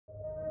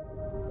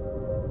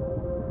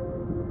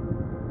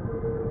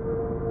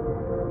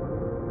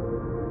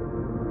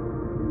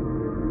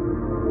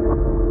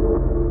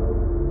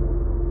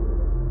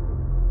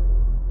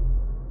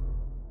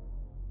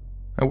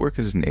work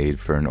as an aide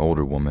for an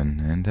older woman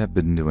and have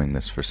been doing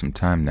this for some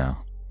time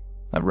now.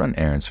 I run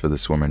errands for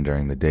this woman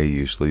during the day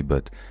usually,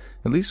 but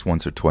at least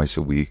once or twice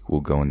a week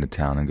we'll go into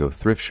town and go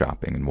thrift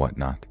shopping and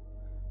whatnot.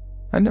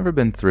 I'd never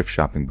been thrift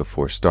shopping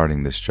before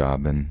starting this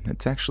job, and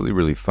it's actually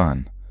really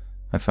fun.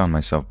 I found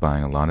myself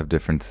buying a lot of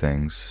different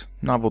things,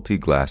 novelty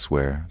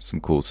glassware, some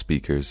cool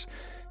speakers,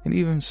 and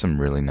even some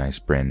really nice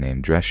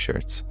brand-name dress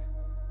shirts.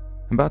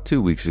 About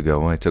 2 weeks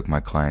ago, I took my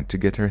client to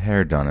get her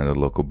hair done at a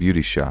local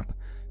beauty shop.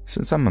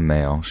 Since I'm a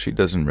male, she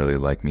doesn't really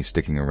like me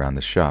sticking around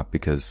the shop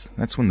because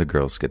that's when the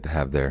girls get to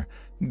have their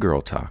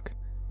girl talk.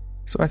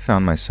 So I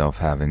found myself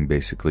having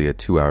basically a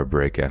 2-hour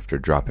break after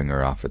dropping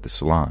her off at the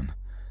salon.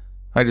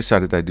 I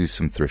decided I'd do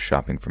some thrift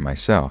shopping for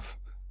myself.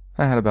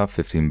 I had about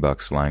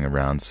 $15 lying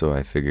around, so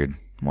I figured,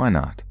 why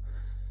not?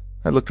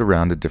 I looked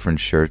around at different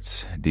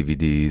shirts,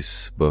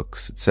 DVDs,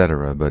 books,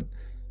 etc., but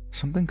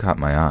something caught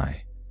my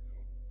eye.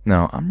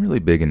 Now, I'm really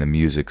big into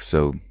music,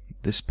 so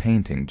this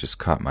painting just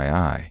caught my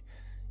eye.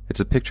 It's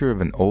a picture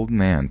of an old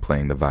man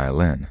playing the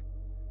violin.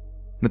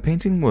 The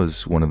painting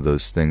was one of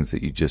those things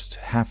that you just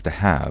have to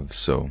have,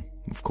 so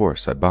of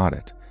course I bought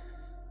it.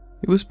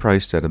 It was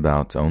priced at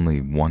about only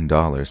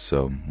 $1,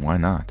 so why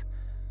not?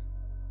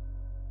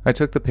 I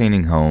took the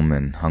painting home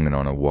and hung it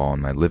on a wall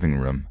in my living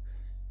room.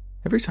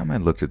 Every time I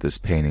looked at this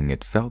painting,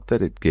 it felt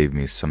that it gave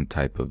me some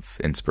type of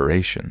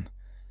inspiration.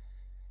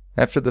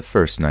 After the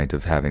first night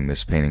of having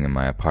this painting in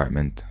my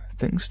apartment,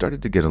 things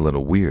started to get a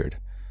little weird.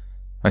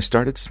 I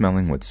started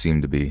smelling what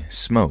seemed to be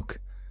smoke.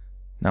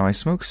 Now, I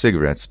smoke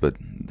cigarettes, but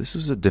this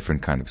was a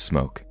different kind of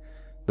smoke.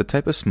 The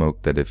type of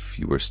smoke that if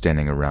you were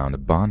standing around a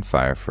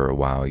bonfire for a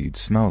while, you'd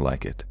smell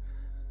like it.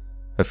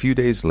 A few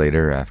days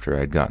later, after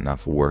I'd gotten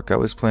off of work, I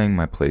was playing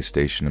my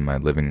PlayStation in my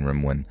living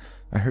room when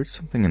I heard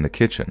something in the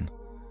kitchen.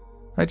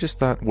 I just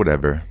thought,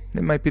 whatever,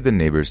 it might be the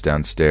neighbors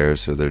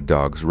downstairs or their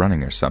dogs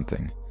running or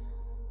something.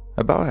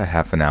 About a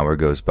half an hour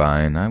goes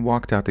by and I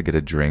walked out to get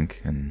a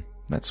drink, and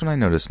that's when I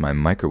noticed my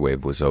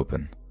microwave was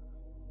open.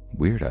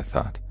 Weird, I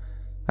thought.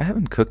 I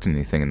haven't cooked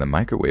anything in the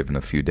microwave in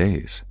a few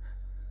days.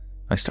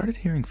 I started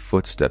hearing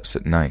footsteps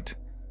at night.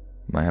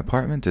 My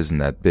apartment isn't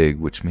that big,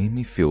 which made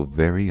me feel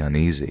very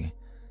uneasy.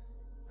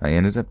 I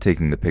ended up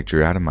taking the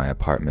picture out of my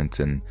apartment,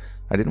 and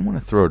I didn't want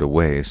to throw it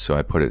away, so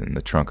I put it in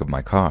the trunk of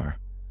my car.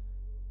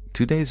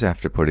 2 days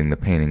after putting the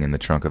painting in the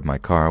trunk of my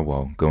car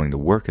while going to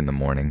work in the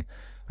morning,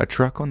 a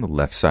truck on the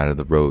left side of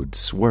the road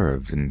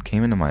swerved and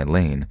came into my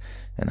lane,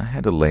 and I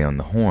had to lay on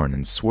the horn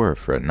and swerve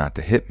for it not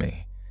to hit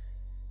me.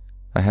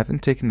 I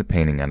haven't taken the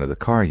painting out of the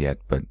car yet,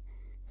 but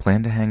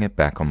plan to hang it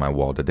back on my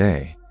wall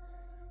today.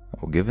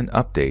 I'll give an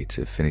update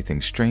if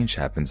anything strange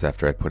happens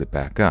after I put it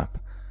back up.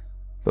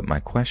 But my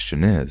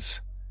question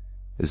is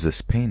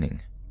this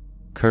painting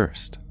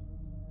cursed?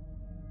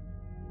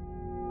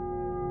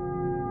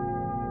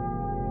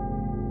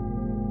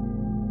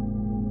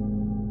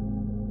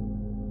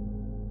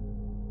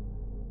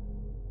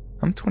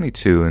 I'm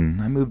 22 and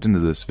I moved into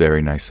this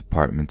very nice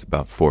apartment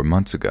about 4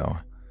 months ago.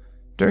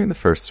 During the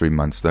first 3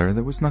 months there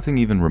was nothing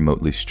even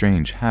remotely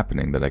strange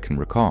happening that I can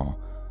recall.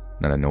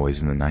 Not a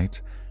noise in the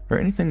night, or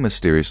anything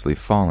mysteriously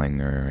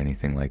falling, or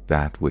anything like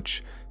that,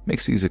 which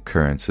makes these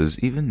occurrences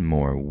even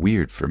more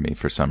weird for me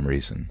for some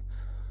reason.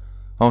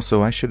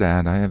 Also, I should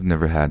add, I have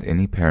never had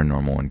any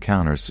paranormal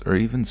encounters or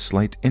even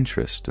slight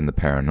interest in the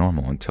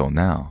paranormal until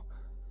now.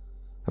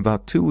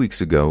 About 2 weeks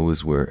ago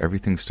was where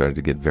everything started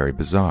to get very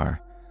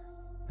bizarre.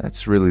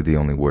 That's really the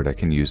only word I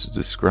can use to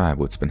describe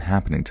what's been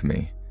happening to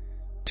me.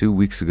 2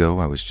 weeks ago,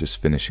 I was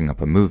just finishing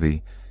up a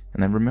movie,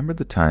 and I remember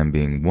the time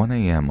being 1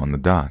 a.m. on the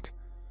dot.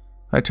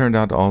 I turned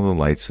out all the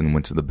lights and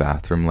went to the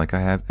bathroom like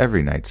I have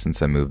every night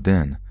since I moved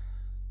in.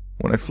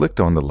 When I flicked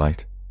on the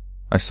light,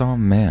 I saw a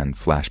man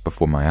flash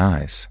before my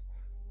eyes,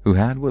 who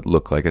had what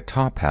looked like a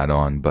top hat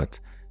on, but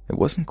it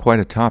wasn't quite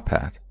a top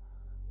hat.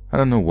 I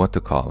don't know what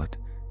to call it.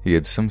 He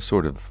had some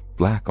sort of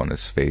black on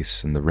his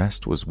face, and the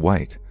rest was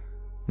white.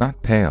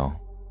 Not pale.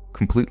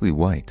 Completely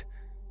white.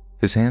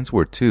 His hands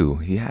were too.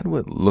 He had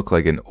what looked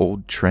like an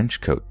old trench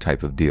coat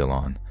type of deal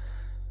on.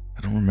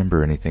 I don't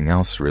remember anything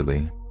else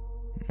really.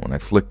 When I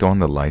flicked on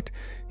the light,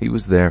 he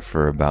was there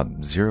for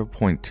about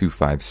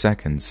 0.25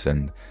 seconds,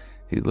 and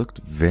he looked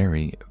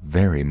very,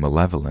 very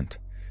malevolent.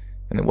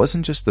 And it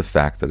wasn't just the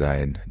fact that I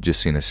had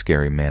just seen a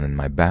scary man in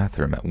my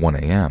bathroom at 1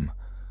 a.m.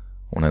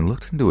 When I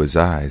looked into his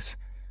eyes,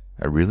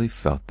 I really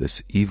felt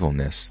this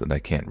evilness that I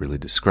can't really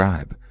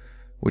describe.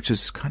 Which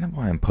is kind of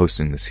why I'm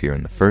posting this here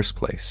in the first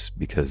place,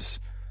 because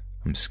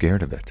I'm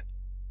scared of it.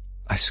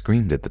 I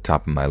screamed at the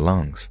top of my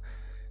lungs,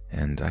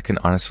 and I can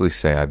honestly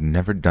say I've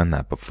never done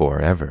that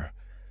before, ever.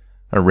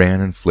 I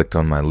ran and flicked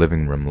on my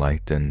living room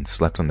light and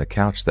slept on the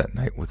couch that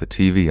night with the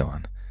TV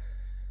on.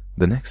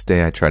 The next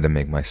day I tried to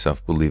make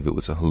myself believe it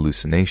was a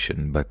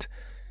hallucination, but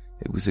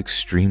it was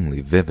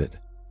extremely vivid.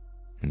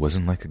 It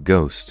wasn't like a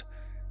ghost.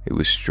 It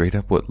was straight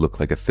up what looked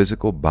like a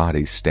physical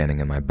body standing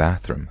in my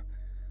bathroom.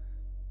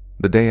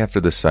 The day after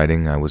the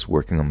sighting, I was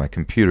working on my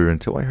computer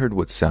until I heard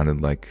what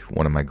sounded like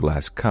one of my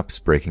glass cups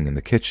breaking in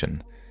the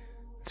kitchen.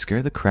 It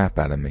scared the crap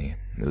out of me.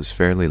 It was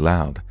fairly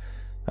loud,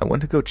 I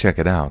went to go check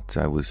it out.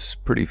 I was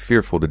pretty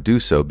fearful to do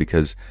so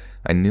because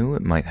I knew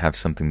it might have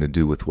something to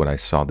do with what I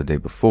saw the day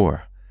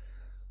before.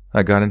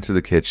 I got into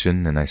the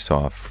kitchen and I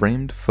saw a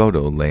framed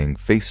photo laying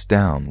face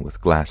down with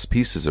glass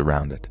pieces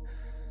around it.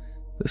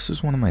 This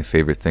was one of my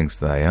favorite things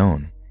that I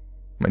own.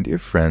 My dear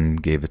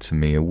friend gave it to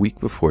me a week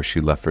before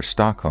she left for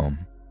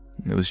Stockholm.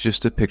 It was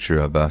just a picture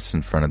of us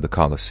in front of the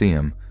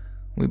Colosseum.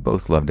 We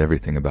both loved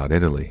everything about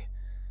Italy.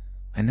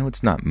 I know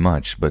it's not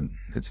much, but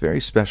it's very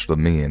special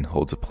to me and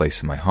holds a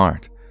place in my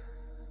heart.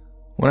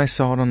 When I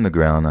saw it on the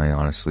ground, I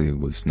honestly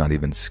was not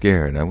even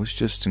scared. I was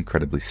just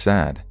incredibly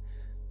sad.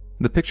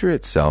 The picture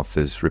itself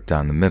is ripped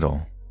down the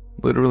middle,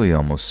 literally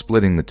almost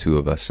splitting the two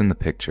of us in the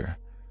picture.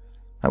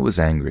 I was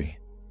angry.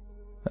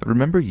 I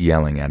remember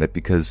yelling at it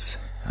because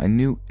I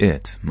knew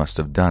it must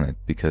have done it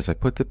because I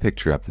put the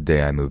picture up the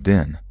day I moved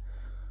in.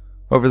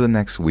 Over the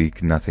next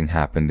week, nothing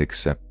happened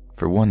except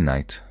for one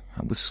night.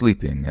 I was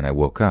sleeping and I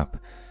woke up,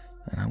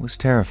 and I was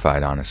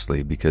terrified,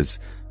 honestly, because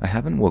I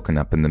haven't woken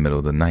up in the middle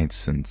of the night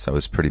since I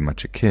was pretty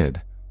much a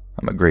kid.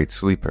 I'm a great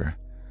sleeper.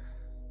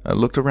 I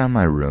looked around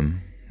my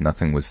room.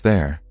 Nothing was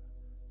there.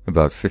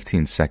 About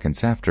 15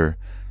 seconds after,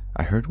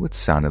 I heard what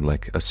sounded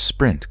like a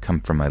sprint come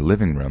from my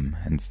living room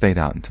and fade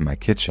out into my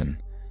kitchen.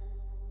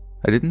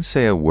 I didn't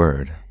say a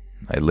word.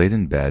 I laid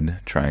in bed,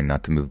 trying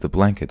not to move the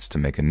blankets to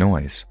make a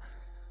noise.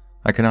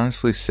 I can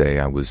honestly say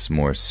I was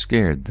more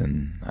scared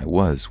than I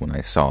was when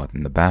I saw it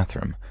in the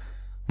bathroom.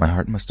 My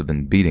heart must have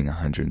been beating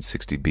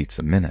 160 beats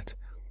a minute.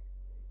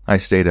 I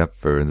stayed up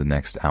for the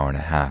next hour and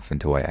a half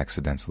until I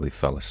accidentally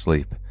fell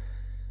asleep.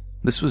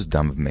 This was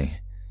dumb of me.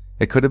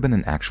 It could have been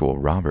an actual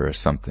robber or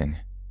something.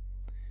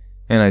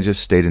 And I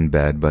just stayed in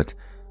bed, but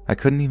I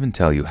couldn't even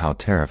tell you how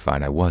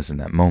terrified I was in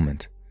that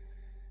moment.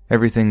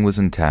 Everything was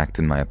intact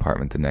in my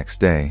apartment the next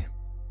day.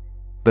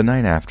 The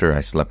night after, I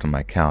slept on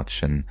my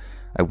couch, and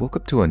I woke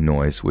up to a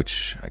noise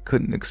which I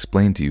couldn't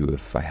explain to you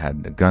if I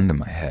had a gun to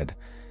my head.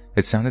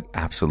 It sounded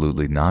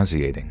absolutely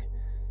nauseating.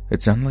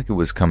 It sounded like it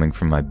was coming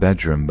from my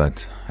bedroom,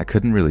 but I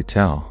couldn't really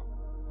tell.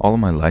 All of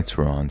my lights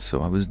were on,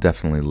 so I was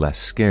definitely less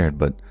scared,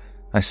 but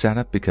I sat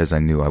up because I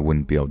knew I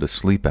wouldn't be able to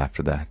sleep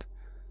after that.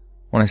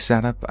 When I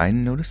sat up, I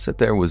noticed that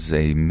there was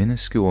a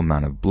minuscule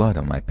amount of blood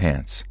on my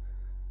pants.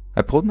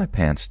 I pulled my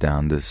pants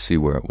down to see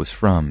where it was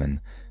from, and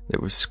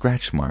there were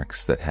scratch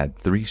marks that had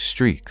 3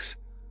 streaks.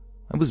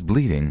 I was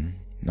bleeding,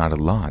 not a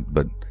lot,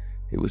 but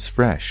it was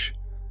fresh.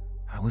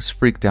 I was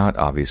freaked out,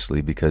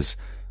 obviously, because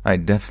I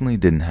definitely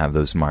didn't have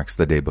those marks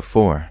the day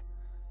before.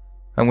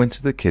 I went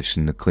to the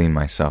kitchen to clean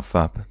myself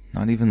up,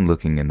 not even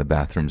looking in the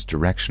bathroom's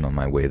direction on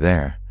my way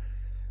there.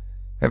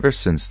 Ever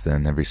since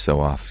then, every so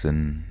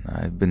often,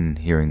 I've been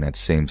hearing that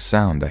same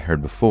sound I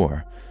heard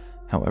before.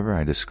 However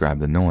I describe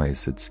the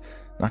noise, it's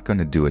not going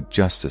to do it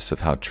justice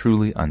of how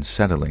truly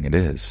unsettling it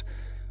is,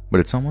 but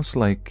it's almost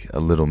like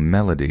a little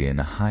melody in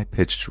a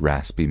high-pitched,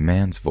 raspy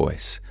man's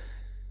voice.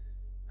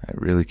 I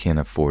really can't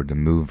afford to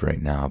move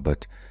right now,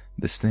 but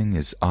this thing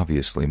is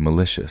obviously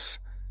malicious.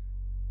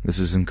 This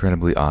is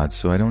incredibly odd,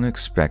 so I don't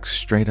expect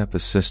straight-up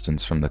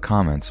assistance from the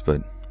comments,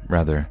 but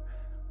rather,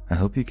 I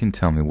hope you can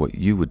tell me what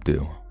you would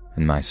do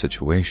in my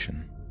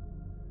situation.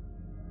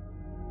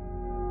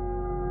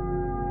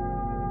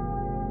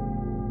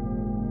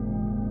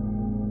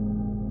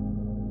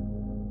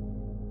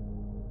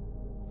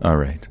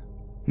 Alright,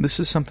 this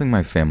is something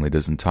my family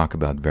doesn't talk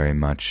about very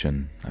much,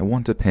 and I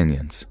want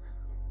opinions.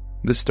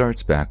 This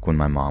starts back when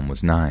my mom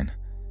was 9.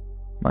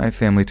 My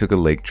family took a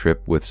lake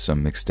trip with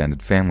some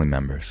extended family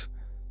members.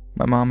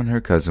 My mom and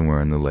her cousin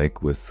were in the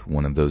lake with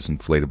one of those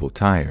inflatable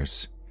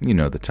tires. You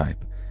know the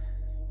type.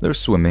 They're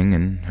swimming,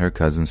 and her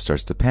cousin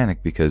starts to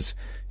panic because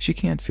she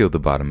can't feel the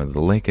bottom of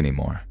the lake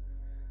anymore.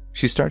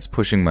 She starts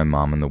pushing my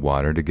mom in the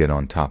water to get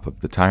on top of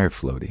the tire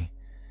floaty.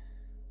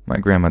 My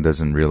grandma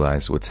doesn't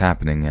realize what's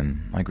happening,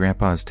 and my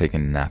grandpa is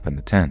taking a nap in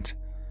the tent.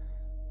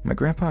 My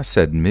grandpa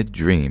said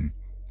mid-dream,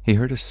 he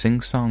heard a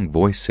sing-song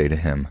voice say to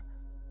him,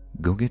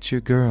 "Go get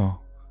your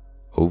girl,"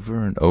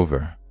 over and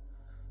over.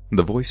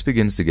 The voice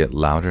begins to get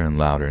louder and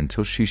louder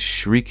until she's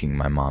shrieking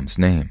my mom's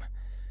name.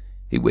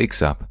 He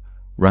wakes up,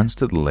 runs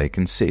to the lake,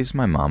 and saves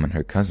my mom and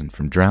her cousin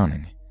from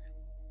drowning.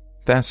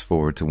 Fast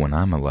forward to when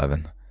I'm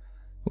 11.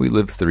 We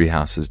live 3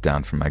 houses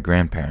down from my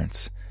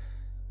grandparents.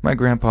 My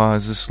grandpa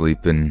is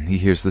asleep, and he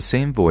hears the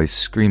same voice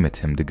scream at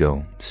him to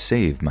go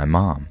save my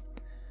mom.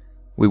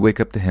 We wake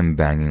up to him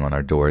banging on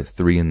our door at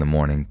 3 in the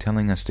morning,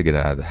 telling us to get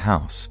out of the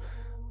house.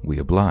 We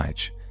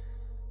oblige.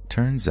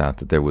 Turns out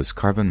that there was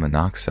carbon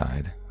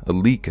monoxide, a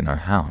leak in our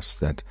house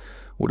that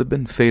would have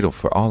been fatal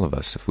for all of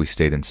us if we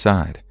stayed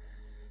inside.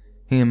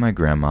 He and my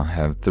grandma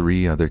have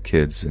 3 other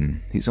kids,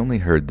 and he's only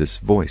heard this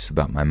voice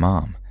about my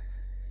mom.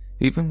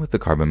 Even with the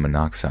carbon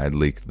monoxide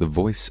leak, the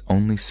voice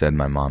only said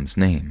my mom's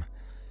name.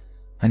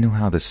 I know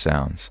how this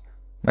sounds.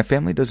 My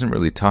family doesn't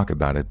really talk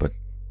about it, but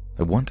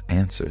I want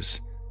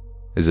answers.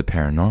 Is it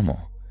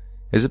paranormal?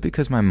 Is it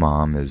because my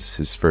mom is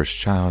his first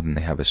child and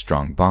they have a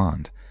strong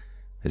bond?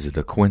 Is it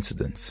a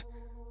coincidence?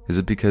 Is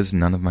it because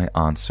none of my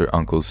aunts or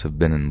uncles have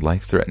been in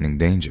life-threatening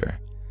danger?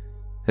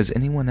 Has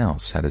anyone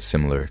else had a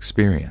similar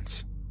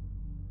experience?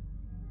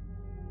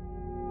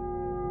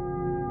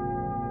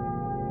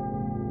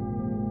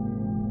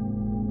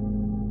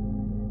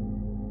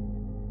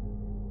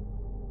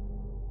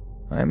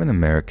 I am an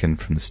American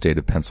from the state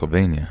of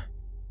Pennsylvania.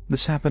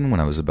 This happened when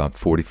I was about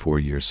 44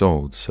 years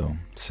old, so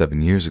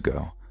 7 years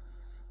ago.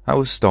 I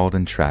was stalled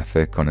in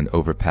traffic on an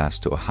overpass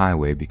to a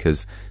highway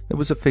because there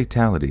was a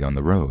fatality on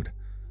the road.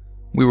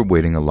 We were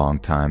waiting a long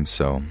time,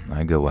 so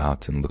I go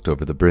out and looked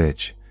over the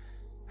bridge.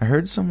 I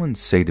heard someone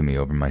say to me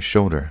over my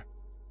shoulder,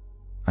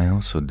 "I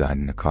also died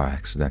in a car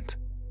accident."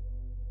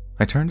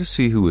 I turned to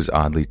see who was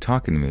oddly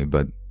talking to me,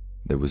 but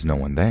there was no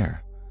one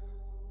there.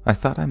 I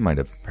thought I might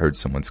have heard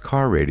someone's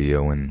car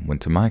radio and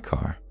went to my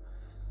car.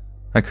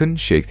 I couldn't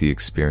shake the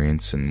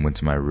experience and went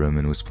to my room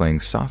and was playing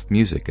soft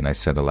music, and I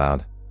said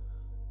aloud,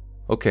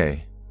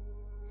 "Okay,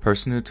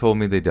 person who told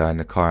me they died in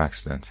a car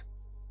accident.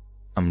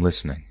 I'm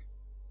listening."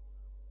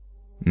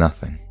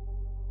 Nothing.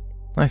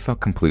 I felt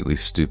completely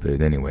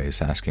stupid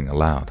anyways, asking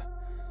aloud.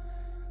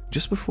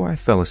 Just before I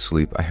fell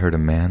asleep, I heard a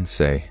man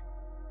say,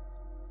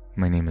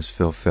 "My name is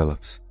Phil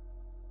Phillips.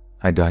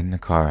 I died in a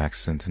car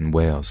accident in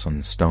Wales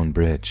on Stone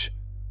Bridge.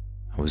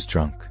 I was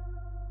drunk.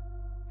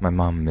 My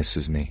mom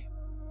misses me.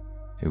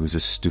 It was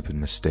a stupid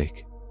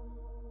mistake.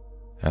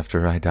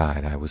 After I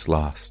died, I was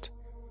lost.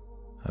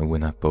 I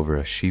went up over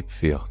a sheep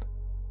field."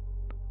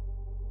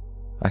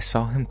 I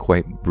saw him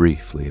quite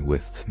briefly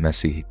with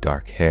messy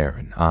dark hair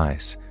and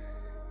eyes.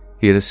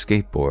 He had a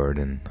skateboard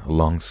and a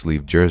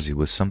long-sleeved jersey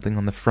with something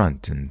on the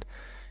front, and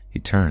he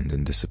turned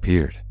and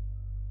disappeared.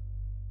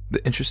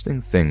 The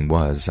interesting thing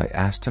was, I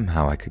asked him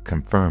how I could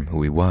confirm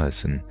who he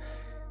was, and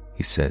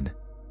he said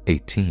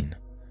 18.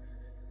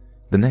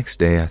 The next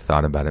day I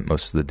thought about it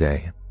most of the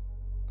day.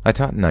 I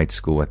taught night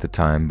school at the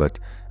time, but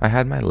I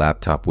had my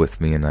laptop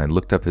with me and I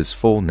looked up his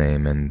full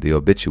name and the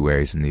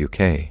obituaries in the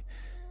UK.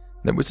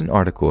 There was an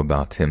article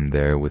about him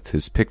there with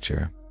his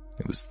picture.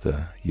 It was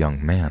the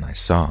young man I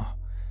saw.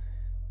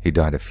 He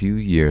died a few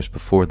years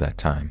before that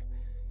time.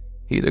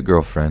 He had a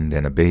girlfriend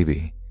and a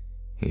baby.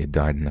 He had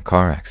died in a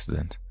car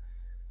accident.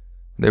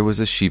 There was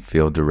a sheep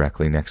field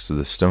directly next to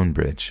the stone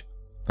bridge.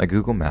 I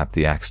Google mapped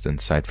the accident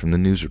site from the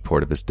news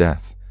report of his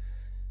death.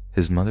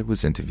 His mother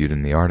was interviewed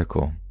in the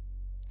article.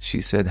 She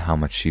said how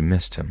much she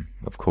missed him,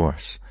 of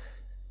course.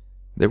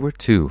 There were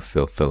 2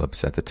 Phil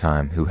Phillips at the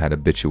time who had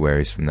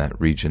obituaries from that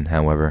region.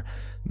 However,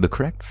 the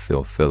correct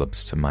Phil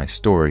Phillips to my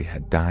story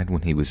had died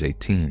when he was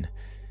 18.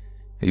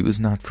 He was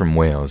not from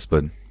Wales,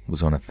 but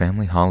was on a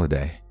family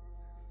holiday.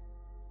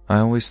 I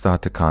always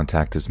thought to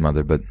contact his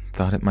mother, but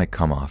thought it might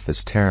come off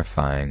as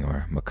terrifying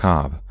or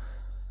macabre.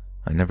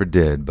 I never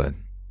did, but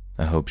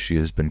I hope she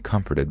has been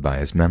comforted by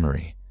his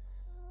memory.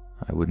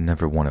 I would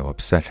never want to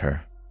upset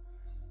her.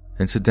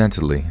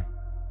 Incidentally,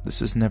 this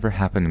has never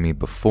happened to me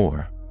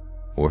before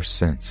or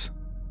since.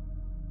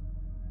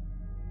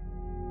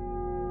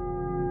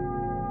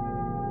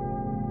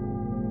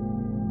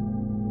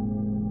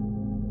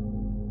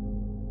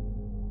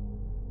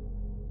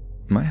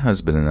 My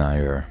husband and I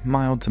are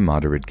mild to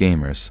moderate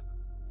gamers.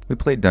 We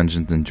play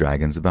Dungeons &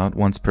 Dragons about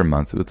once per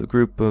month with a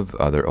group of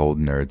other old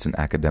nerds and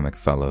academic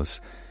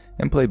fellows,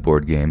 and play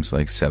board games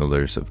like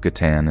Settlers of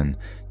Catan and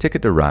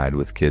Ticket to Ride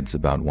with kids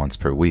about once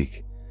per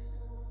week.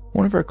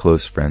 One of our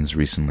close friends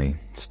recently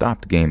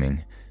stopped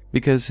gaming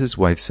because his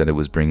wife said it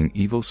was bringing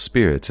evil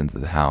spirits into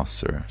the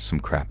house or some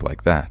crap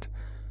like that.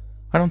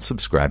 I don't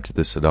subscribe to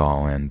this at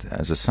all, and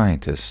as a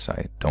scientist,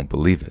 I don't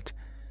believe it.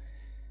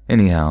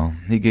 Anyhow,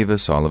 he gave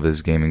us all of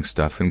his gaming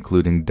stuff,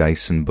 including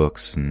dice and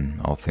books and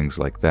all things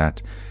like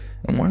that,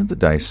 and one of the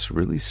dice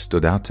really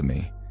stood out to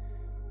me.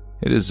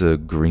 It is a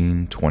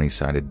green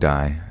 20-sided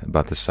die,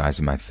 about the size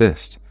of my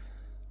fist.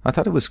 I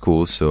thought it was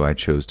cool, so I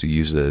chose to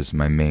use it as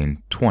my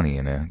main 20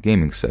 in a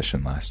gaming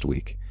session last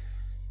week.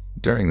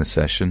 During the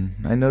session,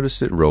 I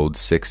noticed it rolled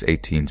 6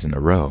 18s in a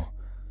row.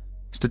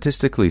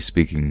 Statistically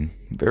speaking,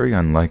 very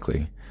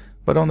unlikely,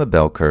 but on the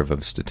bell curve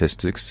of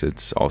statistics,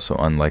 it's also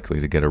unlikely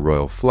to get a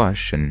royal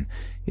flush, and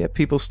yet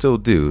people still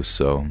do,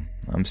 so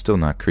I'm still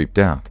not creeped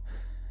out.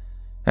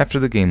 After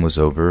the game was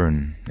over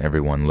and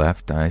everyone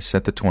left, I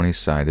set the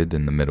 20-sided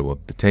in the middle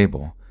of the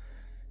table.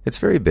 It's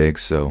very big,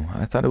 so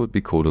I thought it would be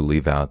cool to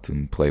leave out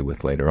and play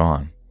with later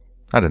on.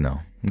 I don't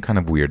know, I'm kind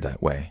of weird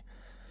that way.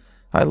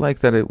 I like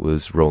that it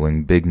was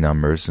rolling big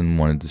numbers and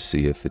wanted to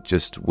see if it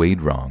just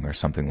weighed wrong or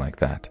something like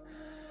that.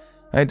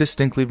 I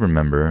distinctly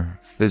remember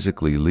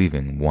physically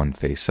leaving one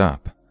face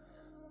up.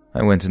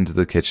 I went into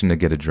the kitchen to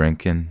get a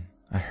drink and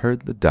I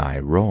heard the die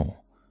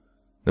roll.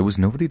 There was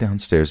nobody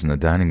downstairs in the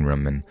dining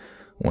room, and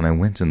when I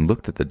went and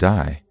looked at the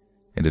die,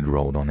 it had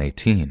rolled on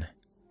 18.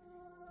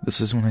 This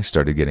is when I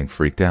started getting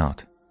freaked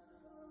out.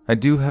 I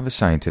do have a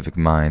scientific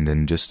mind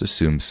and just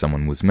assumed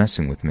someone was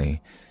messing with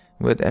me,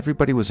 but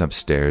everybody was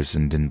upstairs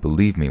and didn't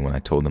believe me when I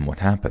told them what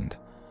happened.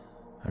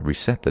 I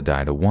reset the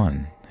die to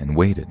 1 and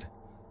waited.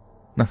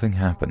 Nothing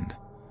happened.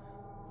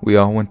 We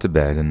all went to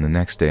bed, and the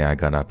next day I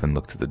got up and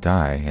looked at the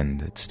die,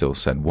 and it still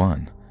said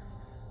 1.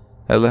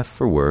 I left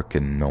for work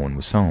and no one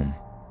was home.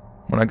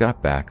 When I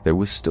got back, there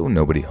was still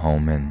nobody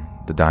home and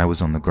the die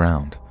was on the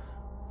ground,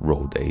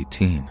 rolled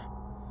 18.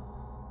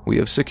 We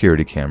have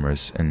security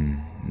cameras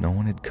and no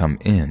one had come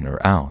in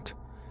or out.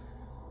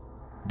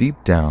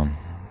 Deep down,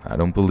 I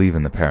don't believe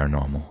in the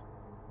paranormal,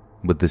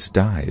 but this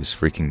die is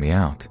freaking me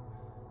out.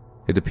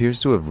 It appears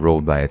to have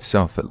rolled by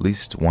itself at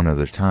least one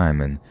other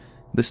time, and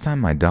this time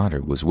my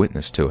daughter was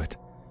witness to it.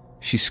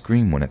 She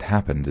screamed when it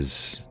happened,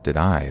 as did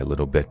I a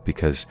little bit,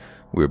 because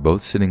we were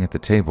both sitting at the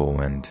table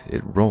and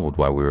it rolled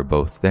while we were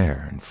both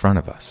there in front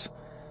of us.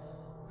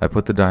 I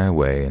put the die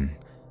away and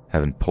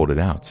haven't pulled it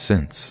out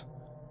since.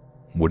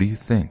 What do you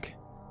think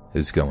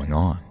is going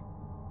on?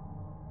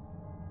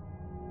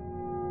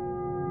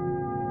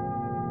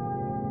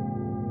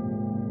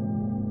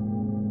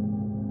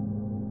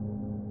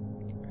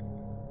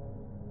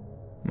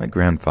 My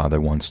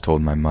grandfather once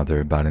told my mother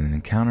about an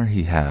encounter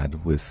he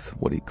had with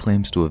what he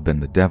claims to have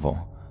been the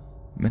devil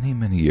many,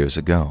 many years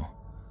ago.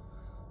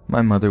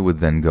 My mother would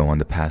then go on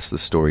to pass the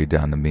story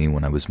down to me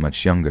when I was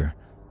much younger,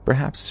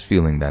 perhaps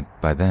feeling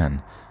that by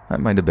then I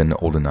might have been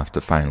old enough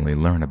to finally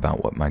learn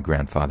about what my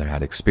grandfather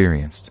had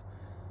experienced.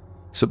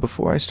 So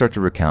before I start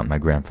to recount my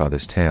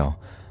grandfather's tale,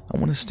 I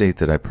want to state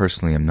that I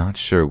personally am not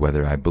sure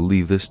whether I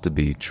believe this to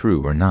be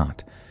true or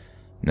not.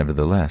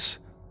 Nevertheless,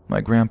 my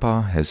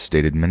grandpa has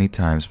stated many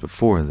times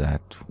before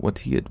that what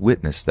he had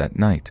witnessed that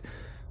night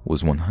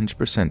was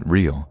 100%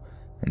 real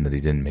and that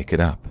he didn't make it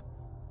up,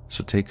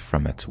 so take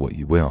from it what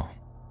you will.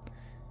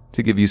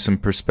 To give you some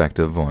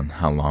perspective on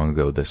how long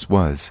ago this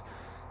was,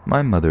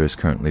 my mother is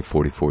currently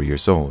 44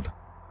 years old.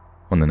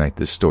 On the night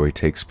this story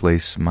takes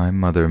place, my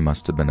mother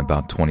must have been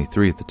about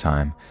 23 at the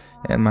time,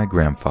 and my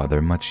grandfather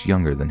much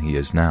younger than he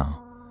is now.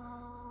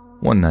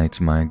 One night,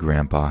 my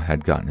grandpa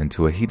had gotten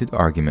into a heated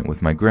argument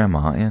with my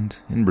grandma, and,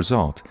 in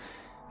result,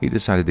 he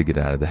decided to get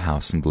out of the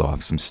house and blow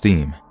off some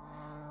steam.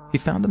 He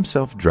found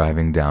himself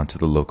driving down to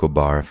the local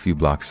bar a few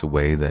blocks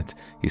away that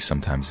he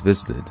sometimes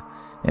visited,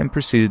 and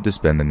proceeded to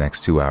spend the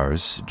next 2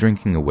 hours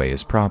drinking away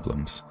his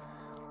problems.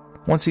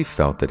 Once he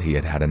felt that he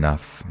had had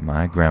enough,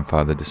 my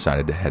grandfather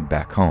decided to head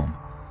back home.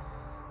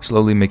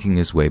 Slowly making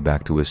his way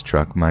back to his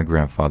truck, my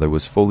grandfather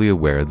was fully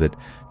aware that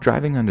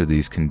driving under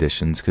these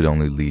conditions could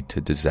only lead to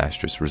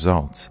disastrous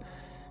results,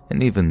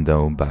 and even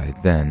though by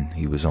then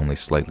he was only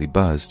slightly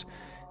buzzed,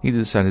 he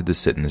decided to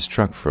sit in his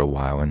truck for a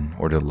while in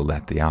order to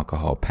let the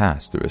alcohol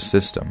pass through his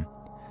system.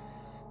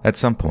 At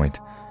some point,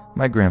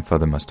 my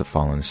grandfather must have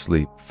fallen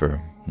asleep, for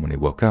when he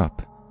woke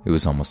up, it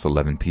was almost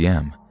 11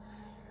 p.m.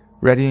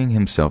 Readying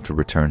himself to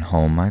return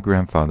home, my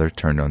grandfather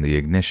turned on the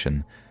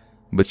ignition,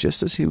 but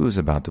just as he was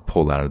about to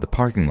pull out of the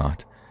parking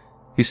lot,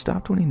 he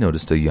stopped when he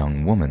noticed a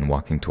young woman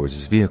walking towards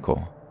his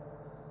vehicle.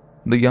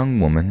 The young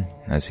woman,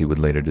 as he would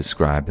later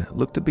describe,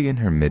 looked to be in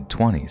her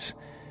mid-20s.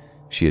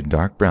 She had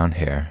dark brown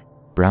hair,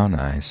 brown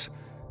eyes,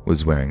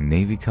 was wearing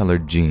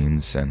navy-colored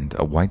jeans and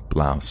a white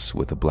blouse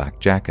with a black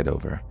jacket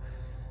over.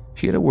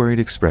 She had a worried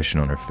expression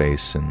on her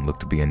face and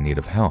looked to be in need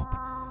of help.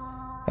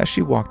 As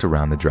she walked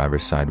around the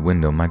driver's side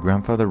window, my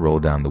grandfather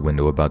rolled down the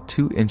window about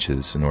 2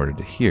 inches in order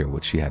to hear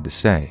what she had to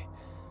say.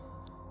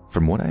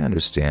 From what I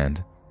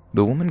understand,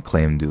 the woman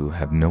claimed to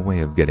have no way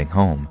of getting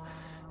home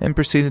and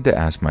proceeded to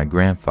ask my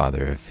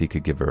grandfather if he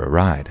could give her a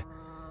ride.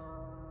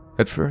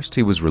 At first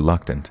he was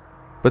reluctant,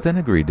 but then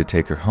agreed to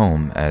take her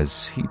home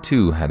as he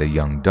too had a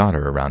young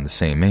daughter around the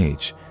same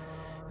age,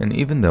 and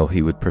even though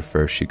he would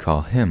prefer she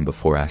call him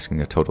before asking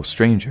a total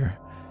stranger,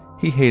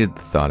 he hated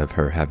the thought of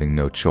her having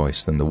no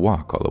choice than to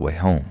walk all the way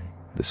home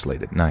this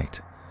late at night.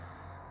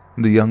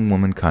 The young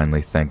woman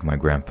kindly thanked my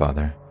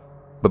grandfather,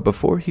 but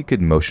before he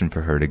could motion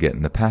for her to get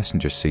in the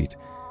passenger seat,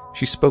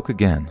 she spoke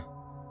again.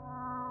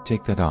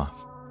 "Take that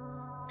off,"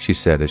 she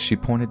said as she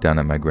pointed down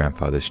at my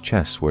grandfather's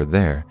chest where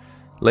there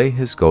lay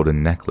his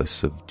golden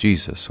necklace of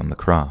Jesus on the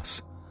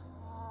cross.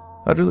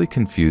 Utterly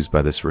confused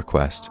by this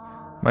request,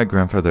 my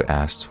grandfather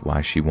asked why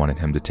she wanted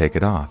him to take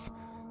it off,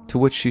 to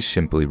which she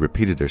simply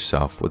repeated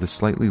herself with a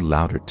slightly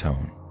louder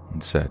tone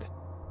and said,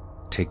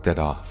 "Take that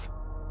off."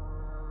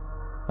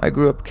 I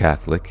grew up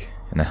Catholic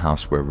in a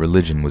house where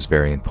religion was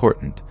very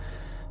important,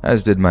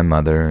 as did my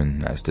mother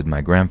and as did my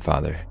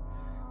grandfather.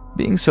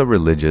 Being so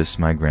religious,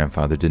 my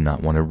grandfather did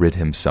not want to rid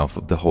himself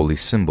of the holy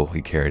symbol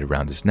he carried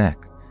around his neck.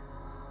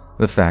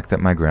 The fact that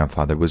my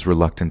grandfather was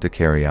reluctant to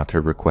carry out her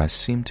request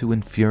seemed to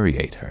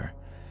infuriate her.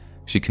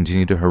 She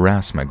continued to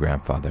harass my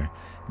grandfather,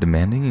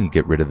 demanding he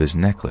get rid of his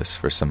necklace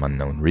for some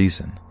unknown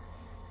reason.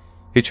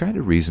 He tried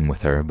to reason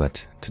with her,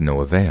 but to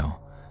no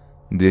avail.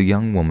 The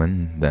young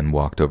woman then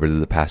walked over to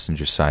the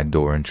passenger side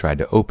door and tried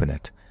to open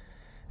it.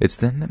 It's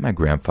then that my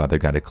grandfather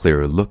got a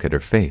clearer look at her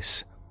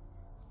face.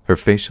 Her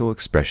facial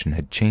expression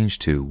had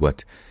changed to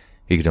what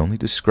he could only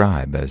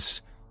describe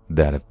as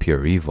that of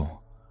pure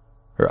evil.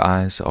 Her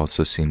eyes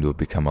also seemed to have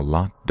become a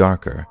lot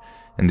darker,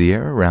 and the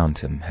air around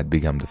him had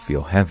begun to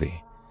feel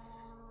heavy.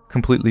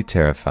 Completely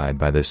terrified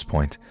by this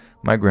point,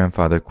 my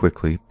grandfather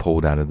quickly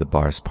pulled out of the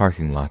bar's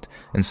parking lot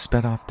and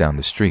sped off down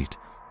the street,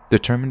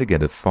 determined to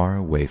get as far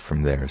away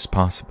from there as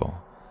possible.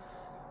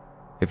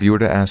 If you were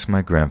to ask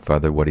my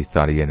grandfather what he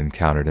thought he had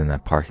encountered in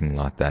that parking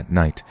lot that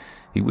night,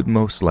 he would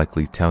most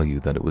likely tell you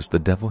that it was the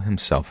devil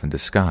himself in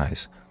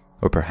disguise,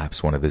 or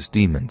perhaps one of his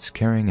demons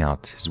carrying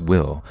out his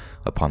will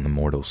upon the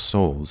mortal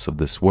souls of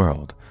this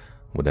world,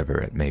 whatever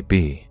it may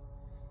be.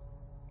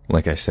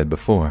 Like I said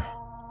before,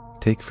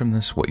 take from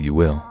this what you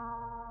will.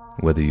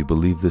 Whether you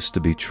believe this to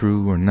be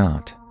true or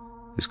not,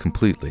 is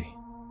completely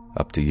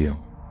up to you.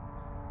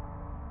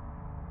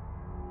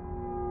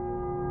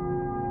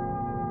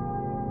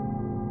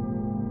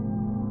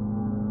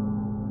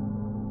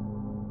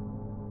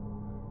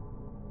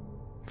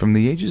 From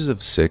the ages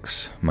of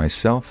 6,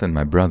 myself and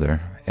my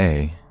brother,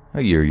 a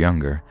year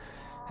younger,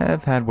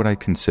 have had what I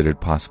considered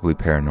possibly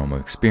paranormal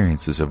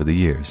experiences over the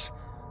years,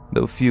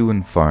 though few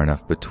and far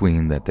enough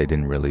between that they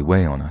didn't really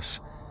weigh on us.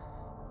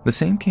 The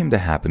same came to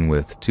happen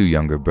with 2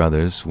 younger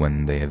brothers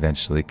when they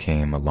eventually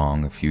came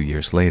along a few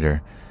years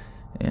later,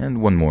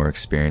 and one more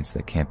experience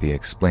that can't be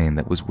explained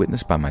that was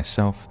witnessed by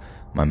myself,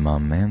 my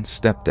mom and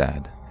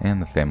stepdad,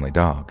 and the family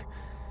dog.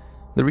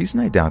 The reason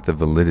I doubt the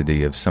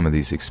validity of some of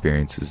these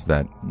experiences is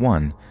that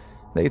 1,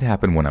 they'd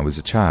happened when I was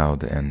a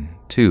child, and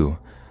 2,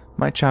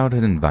 my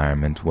childhood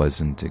environment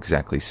wasn't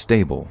exactly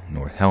stable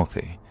nor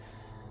healthy.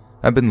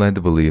 I've been led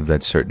to believe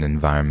that certain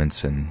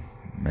environments and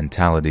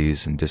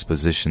mentalities and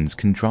dispositions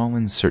can draw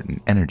in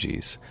certain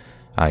energies,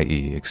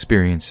 i.e.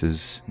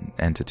 experiences and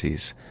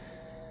entities.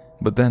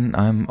 But then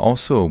I'm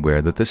also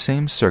aware that the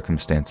same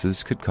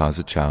circumstances could cause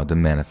a child to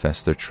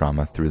manifest their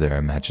trauma through their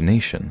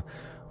imagination,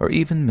 or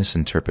even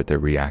misinterpret their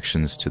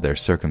reactions to their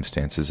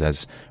circumstances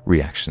as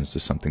reactions to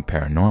something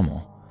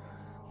paranormal.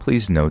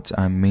 Please note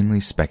I'm mainly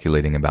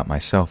speculating about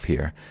myself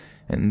here,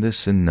 and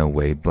this in no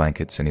way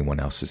blankets anyone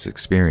else's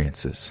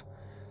experiences.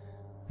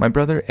 My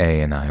brother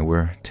A and I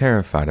were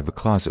terrified of a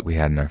closet we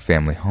had in our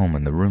family home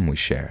in the room we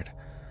shared.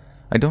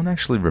 I don't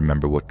actually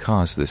remember what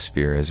caused this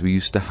fear, as we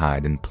used to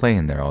hide and play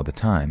in there all the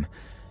time,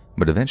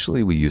 but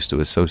eventually we used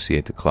to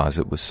associate the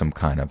closet with some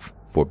kind of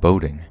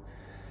foreboding.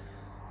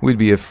 We'd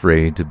be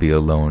afraid to be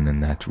alone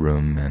in that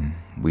room, and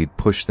we'd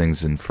push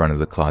things in front of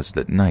the closet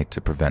at night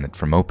to prevent it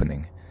from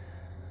opening.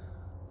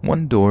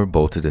 One door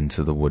bolted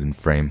into the wooden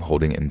frame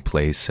holding it in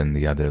place, and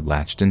the other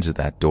latched into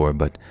that door,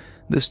 but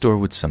this door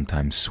would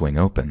sometimes swing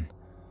open.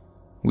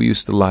 We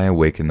used to lie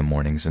awake in the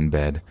mornings in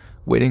bed,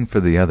 waiting for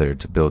the other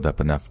to build up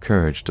enough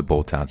courage to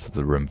bolt out of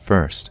the room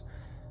first.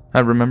 I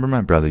remember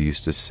my brother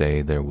used to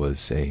say there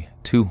was a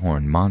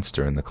 2-horned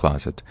monster in the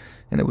closet,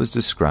 and it was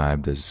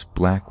described as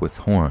black with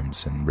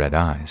horns and red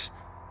eyes.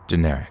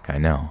 Generic, I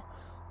know,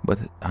 but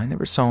I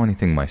never saw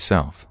anything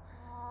myself.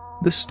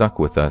 This stuck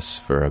with us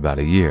for about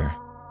a year.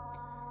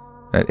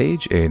 At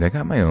age 8, I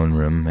got my own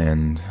room,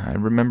 and I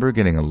remember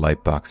getting a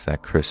light box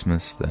that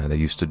Christmas that I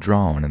used to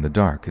draw on in the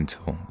dark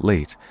until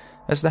late,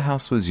 as the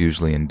house was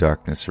usually in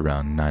darkness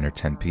around 9 or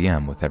 10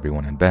 p.m. with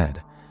everyone in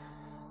bed.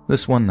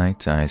 This one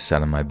night, I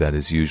sat on my bed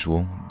as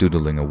usual,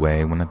 doodling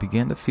away, when I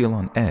began to feel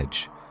on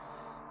edge.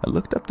 I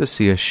looked up to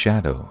see a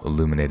shadow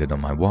illuminated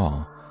on my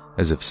wall,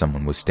 as if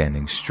someone was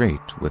standing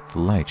straight with the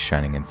light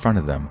shining in front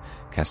of them,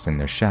 casting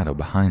their shadow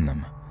behind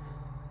them.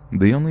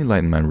 The only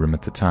light in my room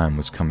at the time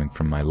was coming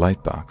from my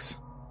light box.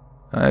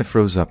 I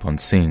froze up on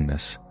seeing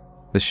this.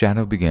 The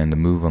shadow began to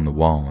move on the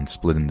wall and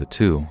split into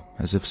 2,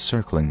 as if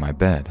circling my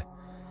bed.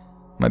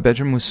 My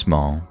bedroom was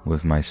small,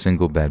 with my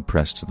single bed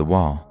pressed to the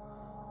wall.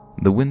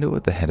 The window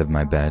at the head of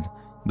my bed,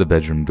 the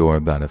bedroom door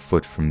about a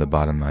foot from the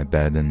bottom of my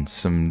bed, and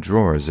some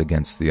drawers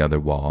against the other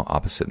wall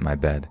opposite my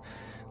bed,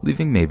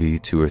 leaving maybe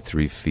 2 or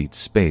 3 feet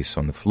space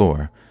on the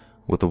floor,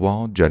 with the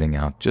wall jutting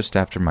out just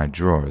after my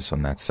drawers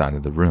on that side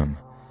of the room.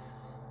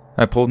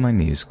 I pulled my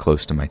knees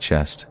close to my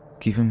chest,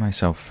 keeping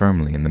myself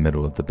firmly in the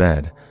middle of the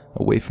bed,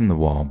 away from the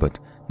wall but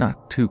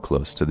not too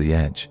close to the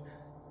edge.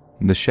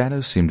 The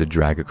shadows seemed to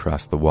drag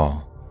across the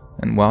wall,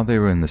 and while they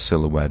were in the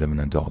silhouette of an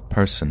adult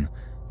person,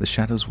 the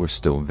shadows were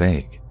still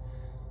vague.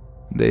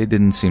 They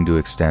didn't seem to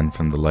extend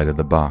from the light of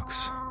the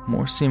box,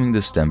 more seeming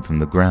to stem from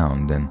the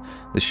ground, and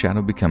the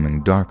shadow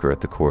becoming darker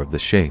at the core of the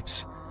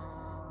shapes.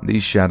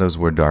 These shadows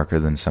were darker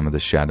than some of the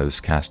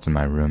shadows cast in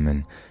my room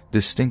and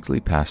distinctly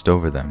passed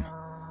over them.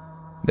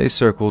 They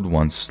circled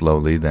once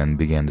slowly, then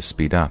began to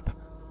speed up,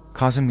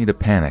 causing me to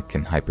panic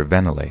and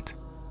hyperventilate.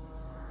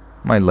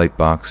 My light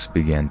box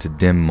began to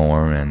dim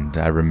more, and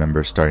I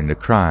remember starting to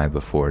cry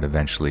before it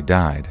eventually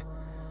died.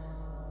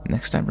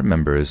 Next I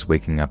remember is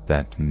waking up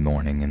that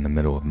morning in the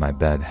middle of my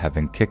bed,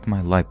 having kicked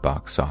my light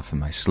box off in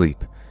my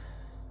sleep.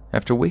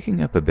 After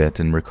waking up a bit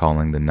and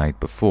recalling the night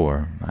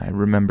before, I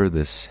remember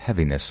this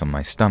heaviness on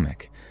my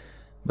stomach,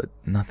 but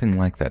nothing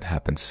like that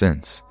happened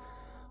since,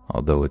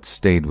 although it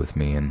stayed with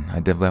me, and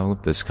I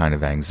developed this kind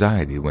of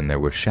anxiety when there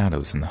were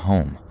shadows in the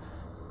home.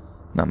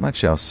 Not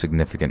much else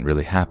significant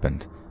really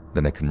happened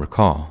that I can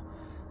recall,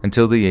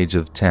 until the age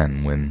of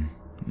 10 when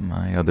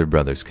my other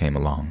brothers came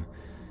along.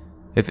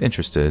 If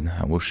interested,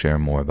 I will share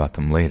more about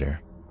them later.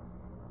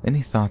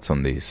 Any thoughts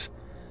on these?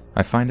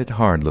 I find it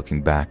hard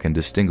looking back and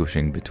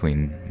distinguishing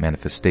between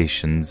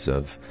manifestations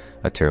of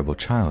a terrible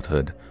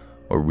childhood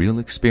or real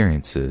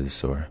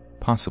experiences, or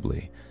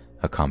possibly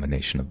a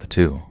combination of the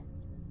two.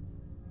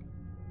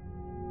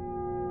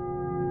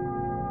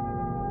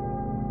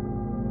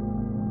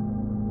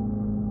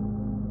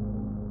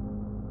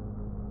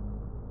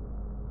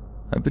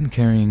 I've been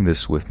carrying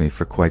this with me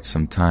for quite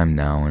some time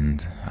now,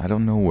 and I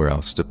don't know where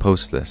else to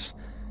post this.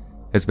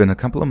 It's been a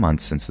couple of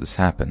months since this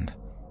happened.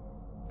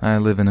 I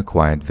live in a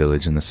quiet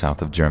village in the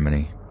south of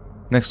Germany.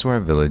 Next to our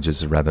village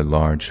is a rather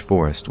large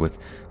forest with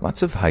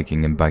lots of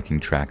hiking and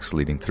biking tracks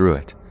leading through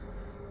it.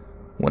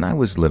 When I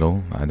was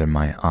little, either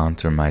my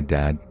aunt or my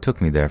dad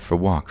took me there for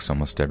walks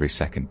almost every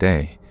second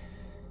day.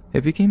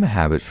 It became a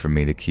habit for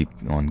me to keep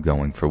on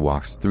going for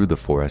walks through the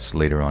forest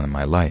later on in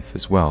my life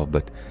as well,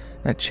 but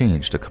that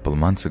changed a couple of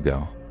months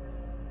ago.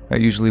 I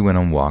usually went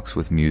on walks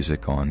with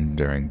music on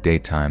during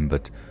daytime,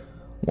 but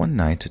one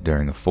night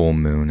during a full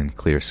moon and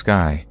clear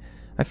sky,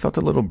 I felt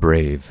a little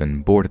brave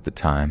and bored at the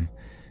time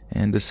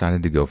and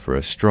decided to go for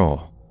a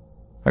stroll.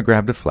 I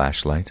grabbed a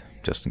flashlight,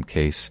 just in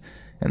case,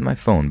 and my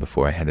phone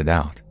before I headed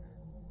out.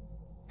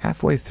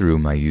 Halfway through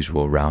my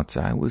usual route,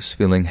 I was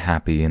feeling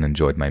happy and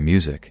enjoyed my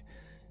music,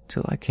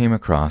 till I came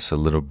across a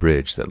little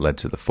bridge that led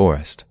to the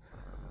forest.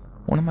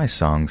 One of my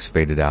songs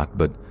faded out,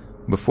 but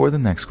before the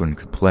next one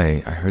could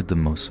play, I heard the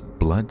most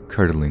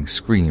blood-curdling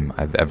scream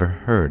I've ever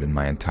heard in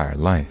my entire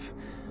life.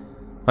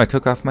 I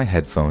took off my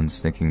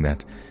headphones thinking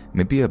that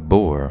maybe a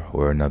boar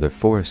or another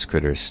forest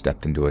critter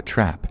stepped into a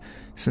trap,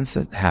 since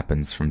that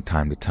happens from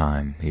time to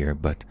time here,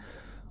 but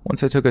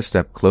once I took a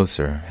step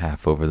closer,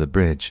 half over the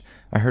bridge,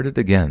 I heard it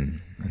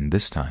again, and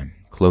this time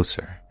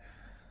closer.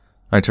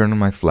 I turned on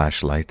my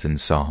flashlight and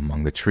saw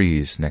among the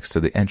trees next to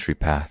the entry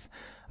path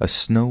a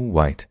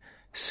snow-white,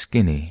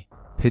 skinny,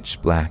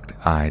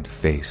 pitch-black-eyed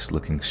face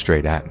looking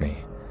straight at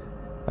me.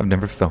 I've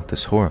never felt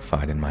this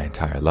horrified in my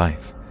entire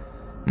life.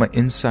 My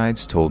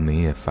insides told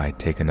me if I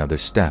take another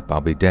step,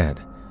 I'll be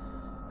dead.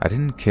 I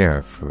didn't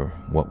care for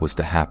what was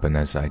to happen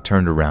as I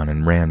turned around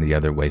and ran the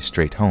other way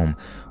straight home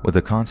with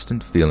a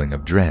constant feeling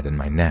of dread in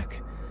my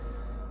neck.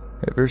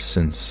 Ever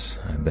since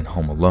I've been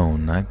home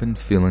alone, I've been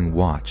feeling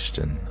watched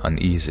and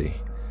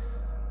uneasy.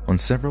 On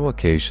several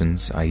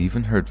occasions, I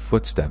even heard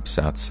footsteps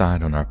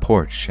outside on our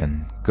porch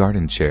and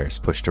garden chairs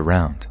pushed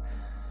around.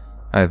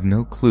 I have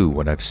no clue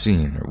what I've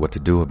seen or what to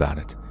do about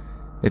it.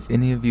 If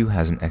any of you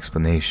has an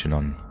explanation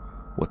on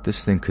what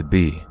this thing could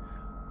be,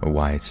 or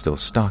why it's still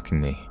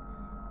stalking me,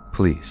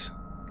 please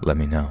let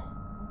me know.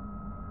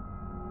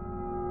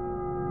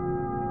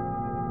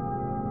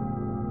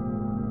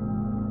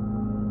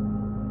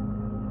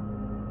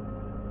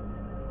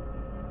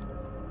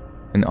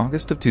 In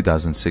August of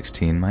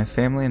 2016, my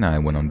family and I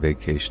went on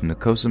vacation to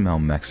Cozumel,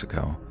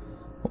 Mexico.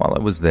 While I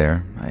was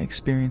there, I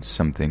experienced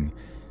something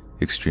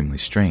extremely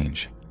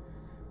strange.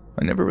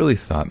 I never really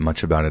thought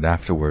much about it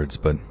afterwards,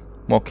 but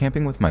while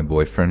camping with my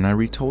boyfriend, I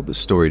retold the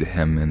story to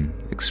him and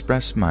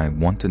expressed my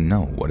want to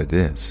know what it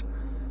is.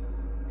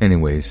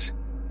 Anyways,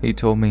 he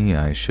told me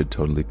I should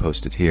totally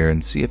post it here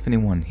and see if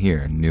anyone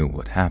here knew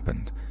what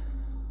happened.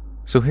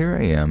 So here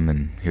I am,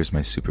 and here's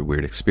my super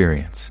weird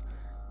experience.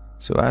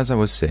 So as I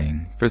was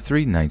saying, for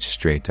 3 nights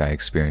straight I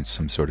experienced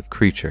some sort of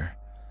creature.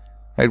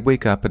 I'd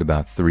wake up at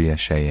about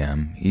 3-ish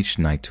a.m. each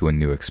night to a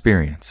new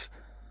experience.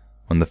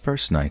 On the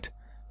first night,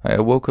 I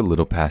awoke a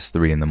little past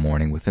 3 in the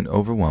morning with an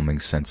overwhelming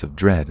sense of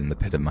dread in the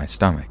pit of my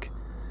stomach.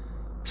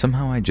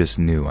 Somehow I just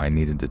knew I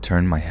needed to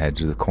turn my head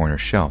to the corner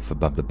shelf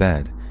above the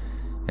bed,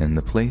 and in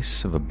the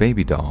place of a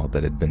baby doll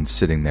that had been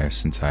sitting there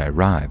since I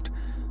arrived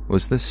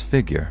was this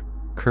figure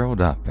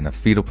curled up in a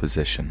fetal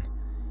position.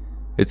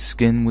 Its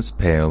skin was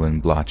pale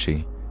and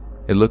blotchy.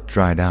 It looked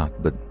dried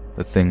out, but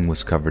the thing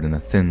was covered in a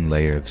thin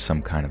layer of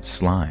some kind of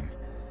slime.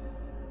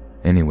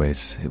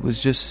 Anyways, it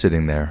was just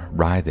sitting there,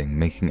 writhing,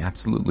 making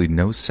absolutely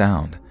no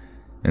sound,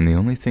 and the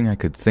only thing I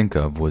could think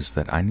of was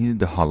that I needed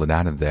to haul it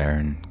out of there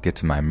and get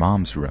to my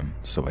mom's room,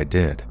 so I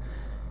did.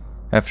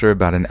 After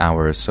about an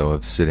hour or so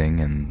of sitting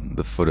in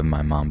the foot of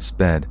my mom's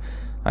bed,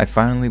 I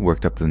finally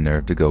worked up the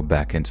nerve to go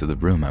back into the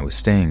room I was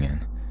staying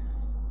in.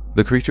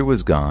 The creature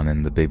was gone,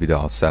 and the baby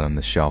doll sat on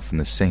the shelf in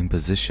the same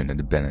position it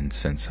had been in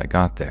since I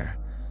got there.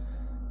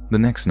 The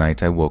next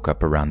night I woke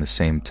up around the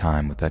same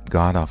time with that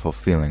god-awful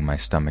feeling in my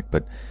stomach,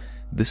 but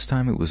this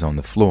time it was on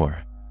the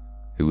floor.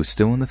 It was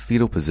still in the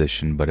fetal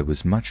position, but it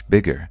was much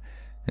bigger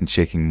and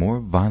shaking more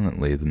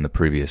violently than the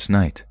previous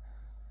night.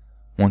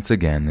 Once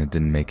again, it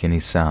didn't make any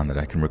sound that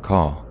I can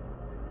recall.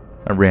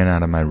 I ran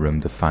out of my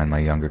room to find my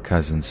younger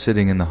cousin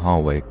sitting in the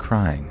hallway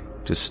crying,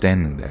 just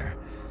standing there.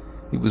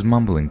 He was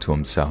mumbling to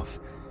himself,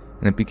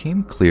 and it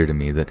became clear to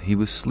me that he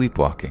was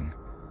sleepwalking.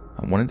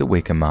 I wanted to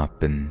wake him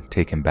up and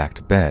take him back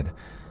to bed,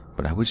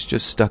 but I was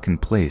just stuck in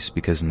place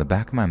because in the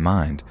back of my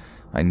mind,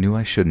 I knew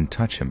I shouldn't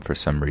touch him for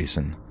some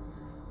reason.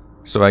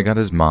 So I got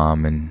his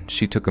mom, and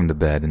she took him to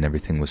bed, and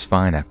everything was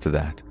fine after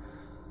that.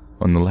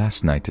 On the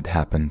last night it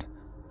happened,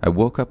 I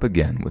woke up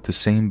again with the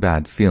same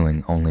bad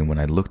feeling, only when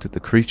I looked at the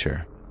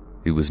creature,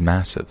 it was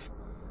massive,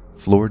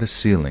 floor to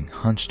ceiling,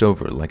 hunched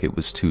over like it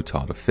was too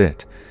tall to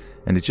fit,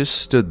 and it just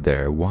stood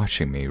there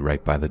watching me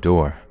right by the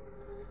door.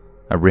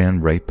 I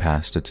ran right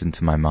past it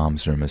into my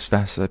mom's room as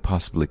fast as I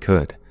possibly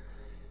could.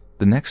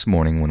 The next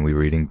morning when we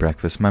were eating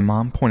breakfast, my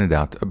mom pointed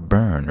out a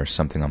burn or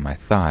something on my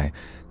thigh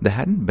that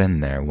hadn't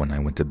been there when I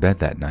went to bed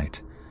that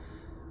night.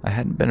 I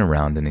hadn't been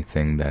around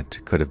anything that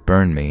could have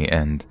burned me,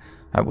 and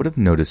I would have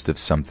noticed if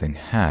something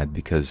had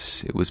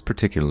because it was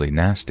particularly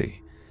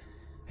nasty.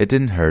 It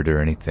didn't hurt or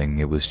anything,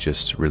 it was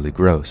just really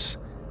gross.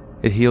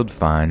 It healed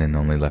fine and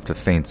only left a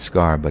faint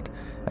scar, but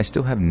I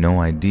still have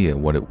no idea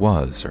what it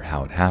was or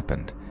how it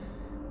happened.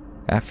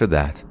 After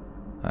that,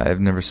 I have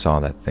never saw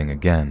that thing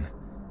again,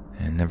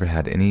 and never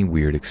had any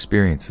weird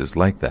experiences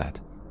like that.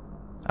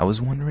 I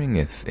was wondering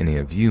if any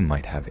of you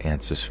might have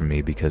answers for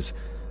me because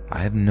I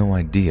have no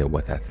idea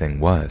what that thing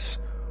was,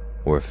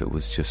 or if it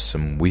was just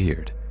some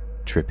weird,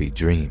 trippy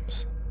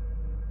dreams.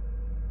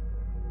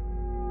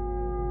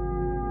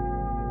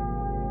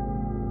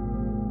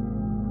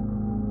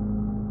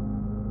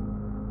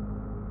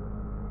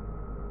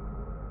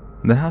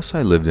 The house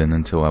I lived in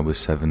until I was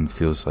 7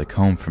 feels like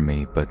home for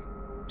me, but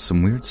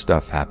some weird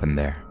stuff happened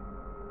there.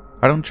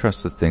 I don't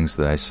trust the things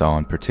that I saw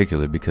in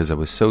particular because I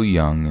was so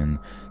young, and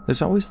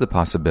there's always the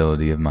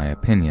possibility of my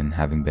opinion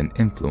having been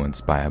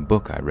influenced by a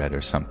book I read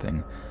or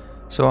something,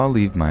 so I'll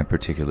leave my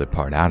particular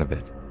part out of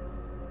it.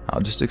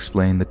 I'll just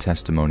explain the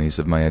testimonies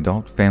of my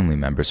adult family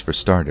members for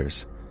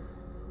starters.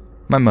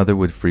 My mother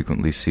would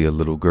frequently see a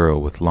little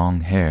girl with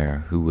long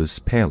hair who was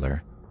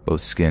paler,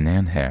 both skin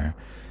and hair,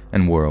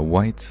 and wore a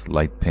white,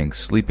 light pink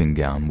sleeping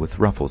gown with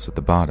ruffles at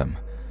the bottom.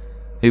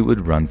 It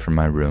would run from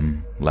my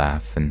room,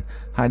 laugh, and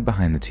hide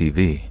behind the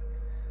TV.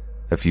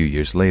 A few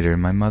years later,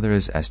 my mother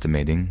is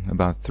estimating,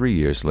 about 3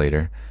 years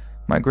later,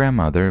 my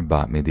grandmother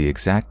bought me the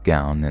exact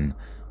gown, and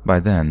by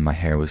then my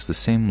hair was the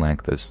same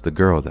length as the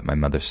girl that my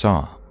mother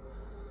saw.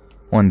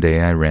 One day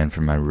I ran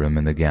from my room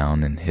in the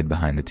gown and hid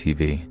behind the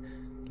TV,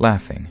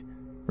 laughing,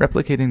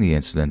 replicating the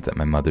incident that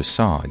my mother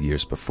saw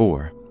years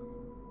before.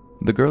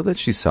 The girl that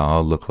she saw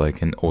looked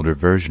like an older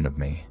version of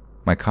me,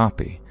 my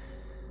copy.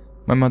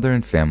 My mother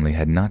and family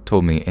had not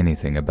told me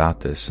anything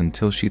about this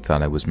until she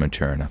thought I was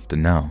mature enough to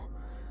know.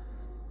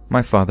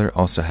 My father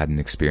also had an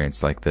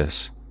experience like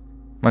this.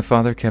 My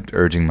father kept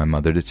urging my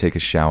mother to take a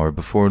shower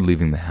before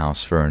leaving the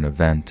house for an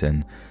event,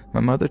 and my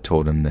mother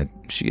told him that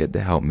she had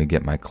to help me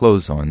get my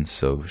clothes on,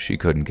 so she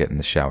couldn't get in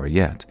the shower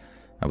yet.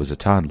 I was a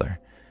toddler.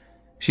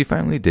 She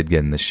finally did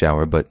get in the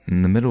shower, but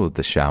in the middle of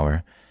the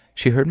shower,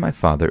 she heard my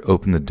father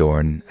open the door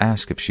and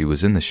ask if she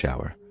was in the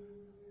shower.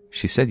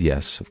 She said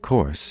yes, of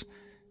course,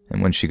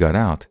 and when she got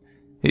out,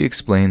 he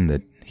explained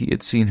that he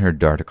had seen her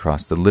dart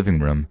across the living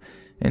room,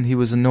 and he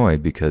was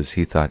annoyed because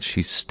he thought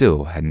she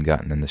still hadn't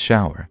gotten in the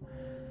shower.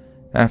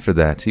 After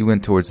that, he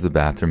went towards the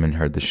bathroom and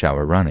heard the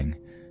shower running,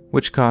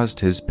 which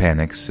caused his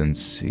panic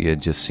since he had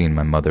just seen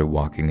my mother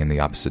walking in the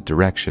opposite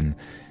direction,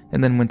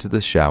 and then went to the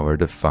shower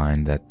to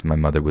find that my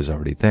mother was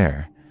already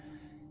there.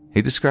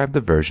 He described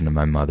the version of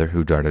my mother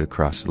who darted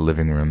across the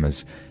living room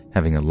as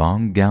having a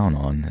long gown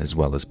on as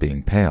well as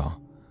being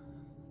pale.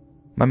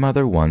 My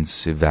mother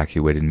once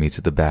evacuated me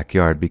to the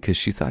backyard because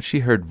she thought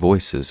she heard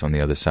voices on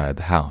the other side of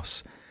the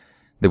house.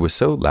 They were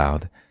so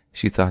loud,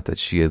 she thought that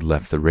she had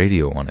left the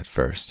radio on at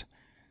first.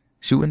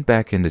 She went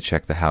back in to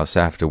check the house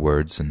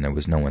afterwards, and there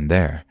was no one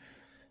there.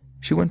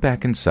 She went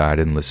back inside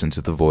and listened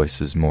to the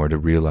voices more to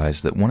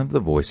realize that one of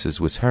the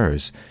voices was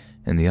hers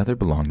and the other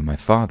belonged to my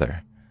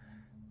father.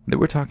 They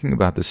were talking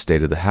about the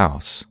state of the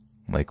house,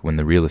 like when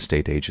the real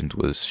estate agent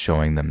was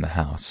showing them the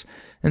house,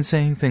 and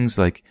saying things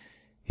like,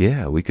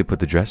 "Yeah, we could put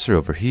the dresser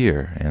over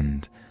here,"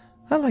 and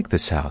 "I like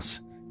this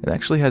house. It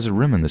actually has a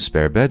room in the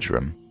spare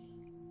bedroom."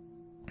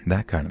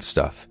 That kind of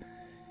stuff.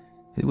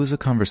 It was a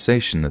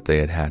conversation that they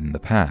had had in the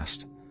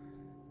past.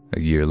 A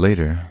year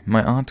later,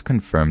 my aunt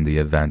confirmed the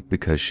event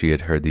because she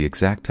had heard the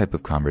exact type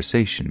of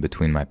conversation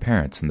between my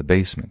parents in the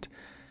basement.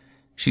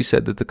 She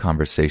said that the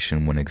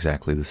conversation went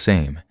exactly the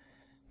same.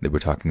 They were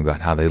talking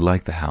about how they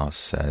liked the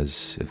house,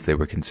 as if they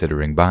were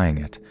considering buying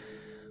it.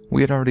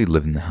 We had already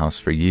lived in the house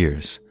for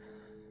years.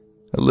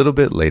 A little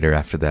bit later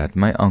after that,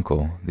 my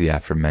uncle, the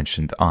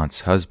aforementioned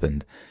aunt's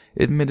husband,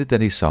 admitted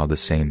that he saw the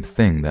same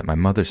thing that my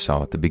mother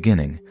saw at the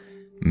beginning,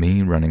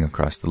 me running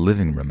across the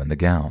living room in the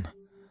gown.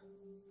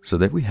 So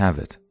there we have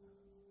it.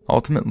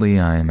 Ultimately,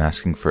 I am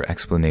asking for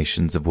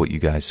explanations of what you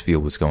guys feel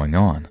was going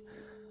on.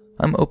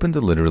 I'm open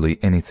to literally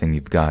anything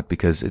you've got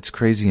because it's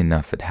crazy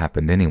enough it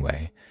happened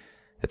anyway.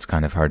 It's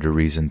kind of hard to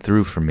reason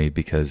through for me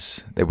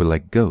because they were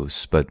like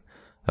ghosts, but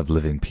of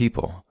living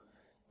people.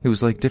 It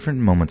was like different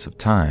moments of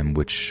time,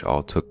 which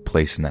all took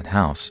place in that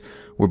house,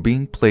 were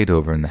being played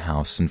over in the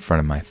house in front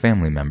of my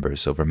family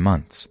members over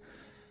months.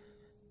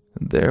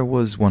 There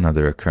was one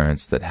other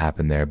occurrence that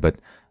happened there, but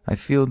I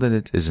feel that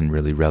it isn't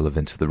really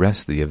relevant to the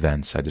rest of the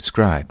events I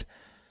described.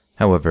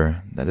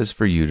 However, that is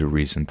for you to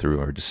reason through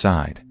or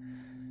decide.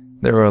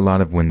 There are a lot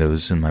of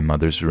windows in my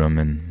mother's room,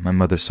 and my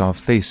mother saw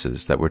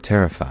faces that were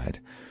terrified,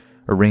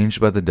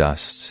 arranged by the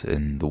dust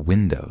in the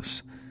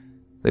windows.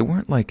 They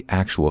weren't like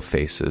actual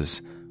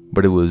faces,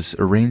 but it was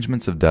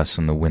arrangements of dust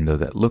on the window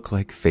that looked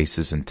like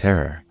faces in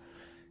terror.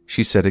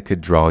 She said it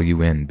could draw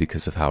you in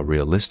because of how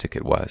realistic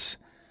it was.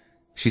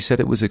 She said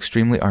it was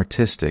extremely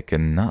artistic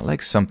and not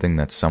like something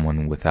that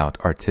someone without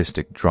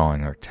artistic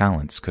drawing or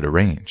talents could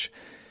arrange.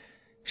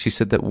 She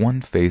said that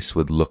one face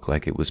would look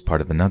like it was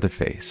part of another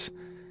face.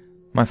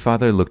 My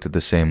father looked at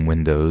the same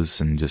windows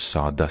and just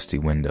saw dusty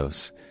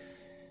windows.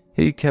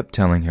 He kept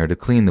telling her to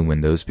clean the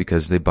windows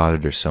because they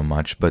bothered her so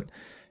much, but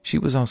she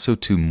was also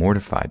too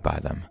mortified by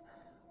them.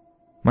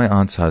 My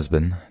aunt's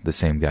husband, the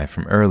same guy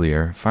from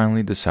earlier,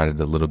 finally decided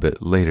a little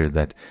bit later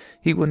that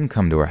he wouldn't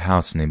come to our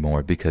house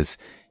anymore because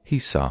he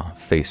saw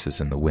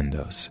faces in the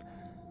windows.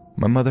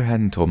 My mother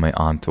hadn't told my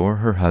aunt or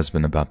her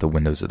husband about the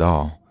windows at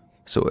all,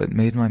 so it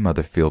made my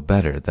mother feel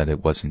better that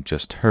it wasn't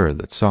just her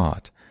that saw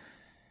it.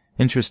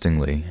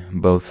 Interestingly,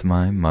 both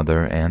my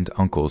mother and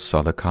uncle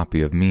saw the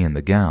copy of me in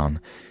the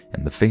gown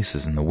and the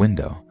faces in the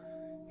window,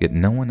 yet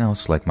no one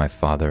else like my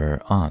father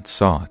or aunt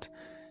saw it,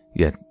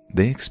 yet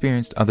they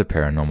experienced other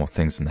paranormal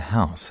things in the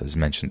house, as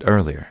mentioned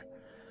earlier.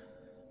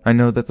 I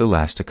know that the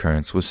last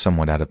occurrence was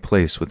somewhat out of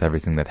place with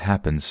everything that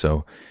happened,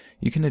 so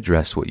you can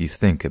address what you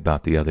think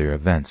about the other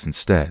events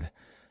instead.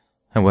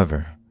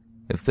 However,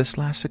 if this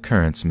last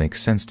occurrence makes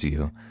sense to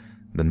you,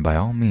 then by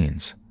all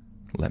means,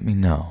 let me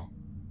know.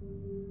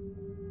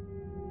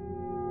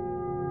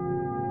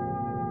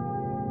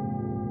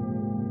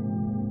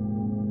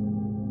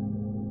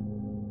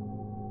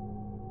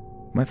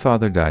 My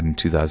father died in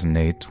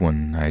 2008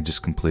 when I had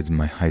just completed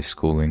my high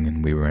schooling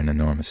and we were in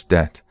enormous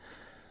debt.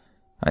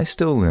 I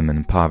still am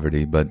in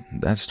poverty, but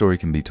that story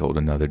can be told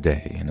another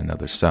day in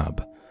another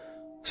sub.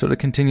 So to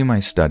continue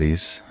my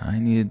studies, I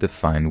needed to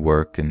find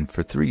work, and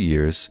for 3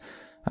 years,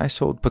 I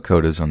sold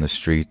pagodas on the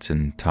street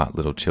and taught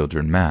little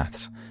children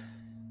maths.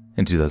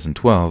 In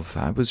 2012,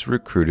 I was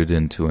recruited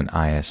into an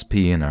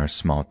ISP in our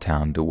small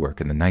town to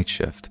work in the night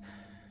shift.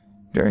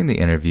 During the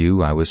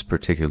interview, I was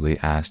particularly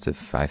asked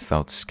if I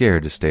felt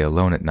scared to stay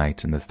alone at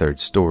night in the 3rd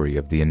story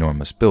of the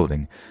enormous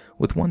building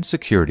with one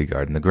security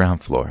guard on the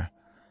ground floor.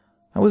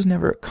 I was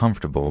never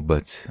comfortable,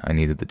 but I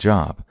needed the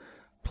job.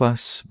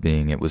 Plus,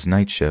 being it was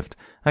night shift,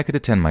 I could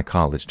attend my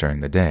college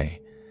during the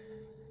day.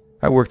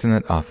 I worked in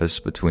that office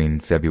between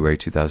February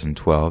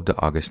 2012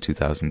 to August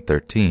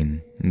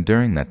 2013, and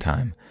during that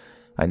time,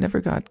 I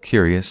never got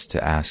curious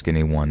to ask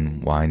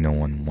anyone why no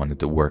one wanted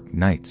to work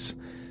nights.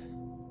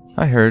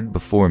 I heard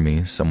before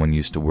me someone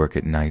used to work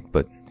at night,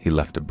 but he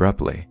left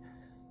abruptly.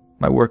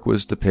 My work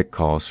was to pick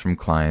calls from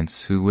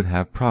clients who would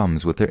have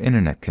problems with their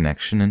internet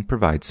connection and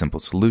provide simple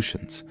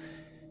solutions.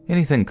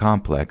 Anything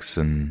complex,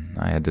 and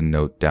I had to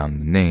note down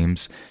the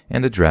names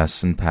and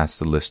address and pass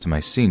the list to my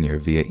senior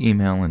via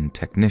email, and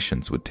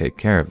technicians would take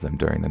care of them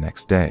during the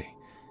next day.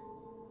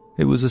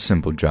 It was a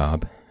simple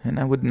job, and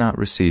I would not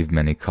receive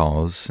many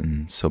calls,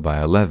 and so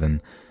by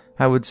 11,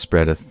 I would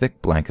spread a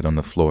thick blanket on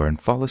the floor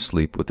and fall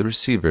asleep with the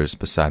receivers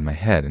beside my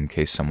head in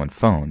case someone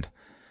phoned.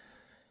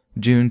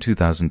 June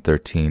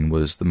 2013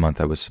 was the month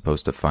I was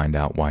supposed to find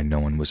out why no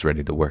one was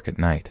ready to work at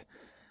night.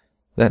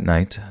 That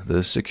night,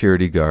 the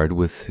security guard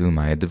with whom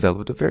I had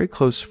developed a very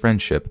close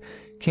friendship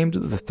came to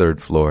the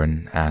 3rd floor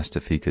and asked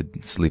if he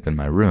could sleep in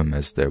my room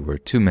as there were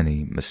too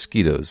many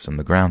mosquitoes on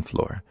the ground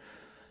floor.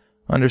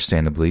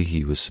 Understandably,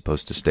 he was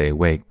supposed to stay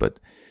awake, but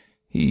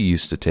he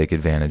used to take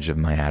advantage of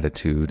my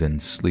attitude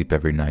and sleep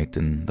every night,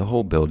 and the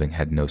whole building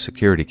had no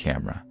security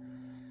camera.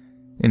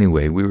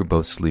 Anyway, we were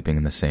both sleeping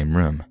in the same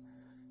room.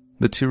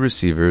 The 2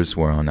 receivers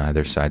were on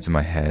either sides of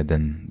my head,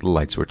 and the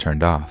lights were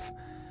turned off.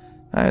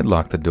 I had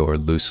locked the door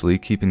loosely,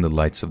 keeping the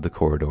lights of the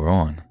corridor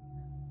on.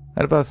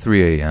 At about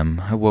 3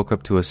 a.m., I woke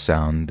up to a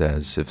sound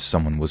as if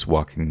someone was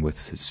walking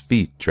with his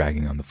feet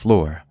dragging on the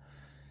floor.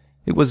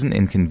 It was an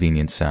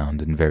inconvenient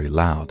sound and very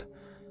loud.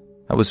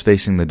 I was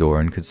facing the door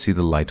and could see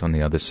the light on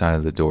the other side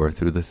of the door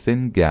through the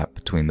thin gap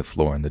between the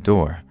floor and the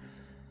door.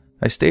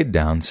 I stayed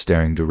down,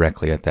 staring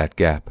directly at that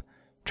gap,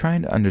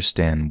 trying to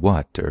understand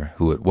what or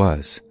who it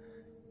was.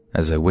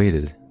 As I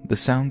waited, the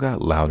sound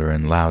got louder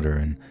and louder,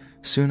 and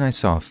soon I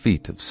saw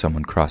feet of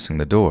someone crossing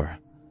the door.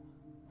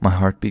 My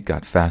heartbeat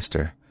got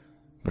faster,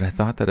 but I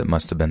thought that it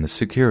must have been the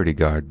security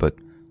guard, but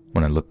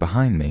when I looked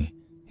behind me,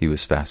 he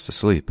was fast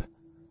asleep.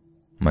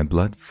 My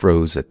blood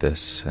froze at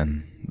this,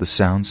 and the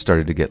sound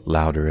started to get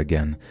louder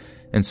again,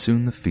 and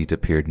soon the feet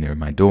appeared near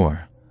my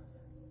door.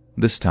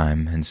 This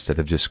time, instead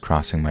of just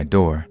crossing my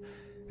door,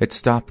 it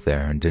stopped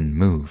there and didn't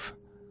move.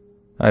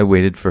 I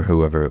waited for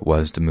whoever it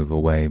was to move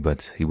away,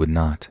 but he would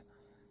not.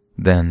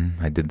 Then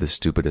I did the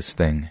stupidest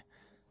thing.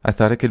 I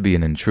thought it could be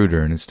an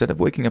intruder, and instead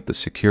of waking up the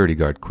security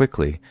guard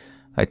quickly,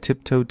 I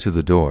tiptoed to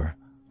the door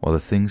while the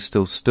thing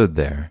still stood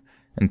there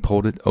and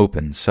pulled it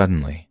open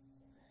suddenly.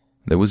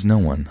 There was no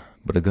one,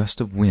 but a gust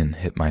of wind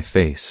hit my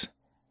face,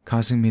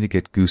 causing me to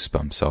get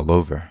goosebumps all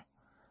over.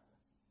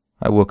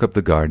 I woke up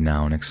the guard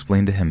now and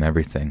explained to him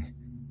everything.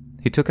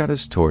 He took out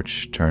his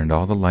torch, turned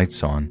all the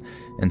lights on,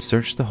 and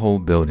searched the whole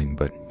building,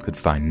 but could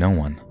find no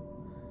one.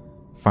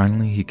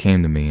 Finally, he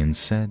came to me and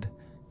said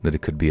that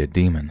it could be a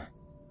demon.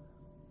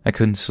 I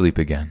couldn't sleep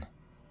again.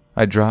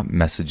 I dropped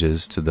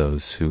messages to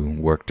those who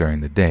worked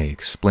during the day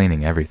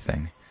explaining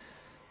everything.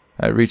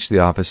 I reached the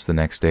office the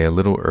next day a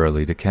little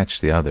early to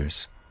catch the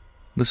others.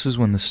 This is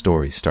when the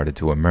story started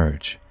to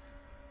emerge.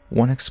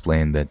 One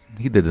explained that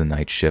he did the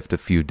night shift a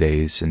few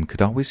days and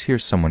could always hear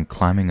someone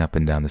climbing up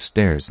and down the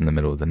stairs in the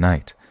middle of the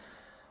night.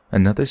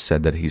 Another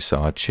said that he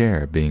saw a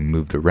chair being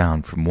moved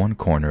around from one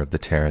corner of the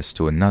terrace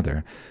to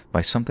another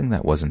by something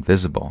that wasn't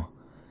visible.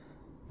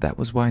 That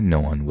was why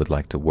no one would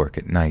like to work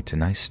at night,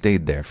 and I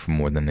stayed there for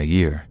more than a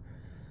year.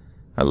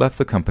 I left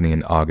the company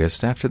in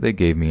August after they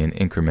gave me an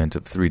increment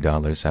of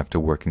 $3 after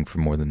working for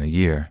more than a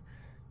year.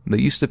 They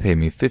used to pay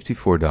me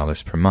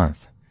 $54 per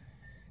month.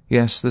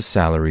 Yes, the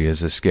salary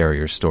is a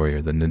scarier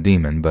story than the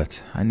demon,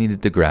 but I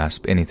needed to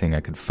grasp anything I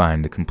could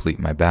find to complete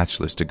my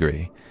bachelor's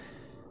degree.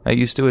 I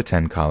used to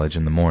attend college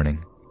in the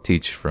morning,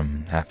 teach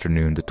from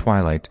afternoon to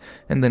twilight,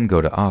 and then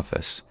go to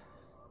office.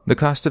 The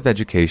cost of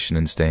education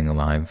and staying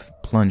alive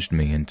plunged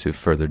me into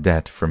further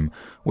debt from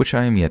which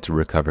I am yet to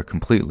recover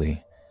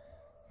completely.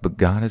 But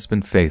God has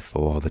been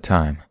faithful all the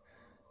time.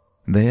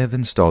 They have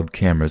installed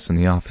cameras in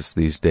the office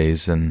these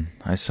days, and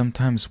I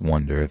sometimes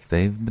wonder if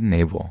they've been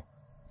able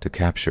to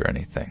capture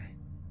anything.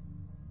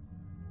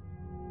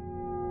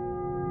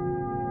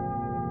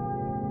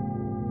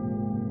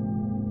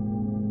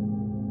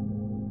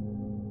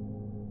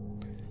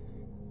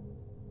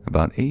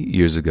 About 8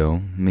 years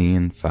ago, me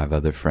and 5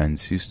 other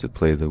friends used to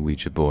play the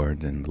Ouija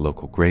board in the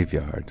local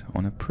graveyard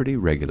on a pretty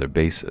regular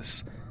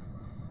basis.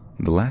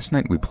 The last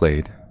night we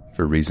played,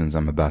 for reasons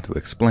I'm about to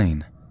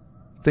explain,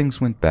 things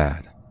went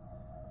bad.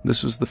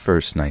 This was the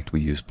first night we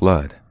used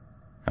blood,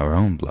 our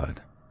own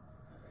blood.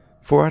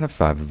 4 out of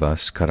 5 of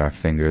us cut our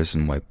fingers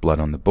and wiped blood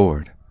on the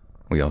board.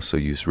 We also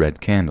used red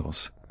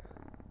candles.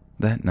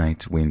 That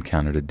night we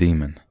encountered a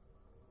demon.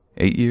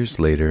 8 years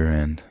later,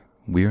 and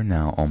we are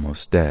now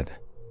almost dead.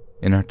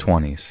 In our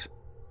 20s,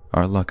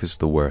 our luck is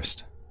the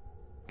worst.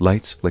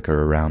 Lights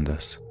flicker around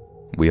us.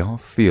 We all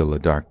feel a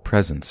dark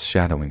presence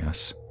shadowing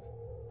us.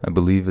 I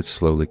believe it's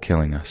slowly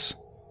killing us.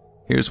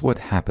 Here's what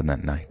happened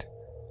that night.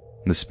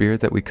 The spirit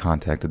that we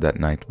contacted that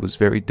night was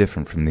very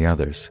different from the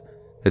others.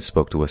 It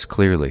spoke to us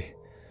clearly.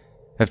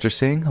 After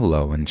saying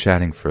hello and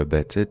chatting for a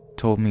bit, it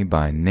told me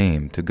by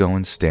name to go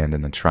and stand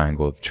in a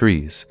triangle of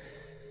trees.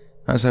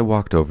 As I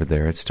walked over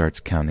there, it starts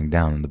counting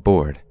down on the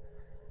board.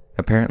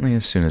 Apparently,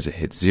 as soon as it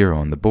hit 0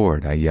 on the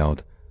board, I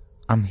yelled,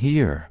 "I'm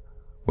here,"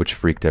 which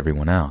freaked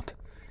everyone out.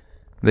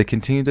 They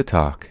continued to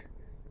talk.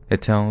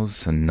 It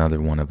tells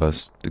another one of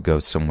us to go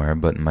somewhere,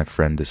 but my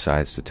friend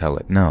decides to tell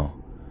it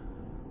no.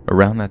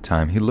 Around that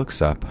time, he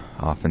looks up,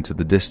 off into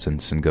the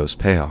distance, and goes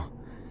pale.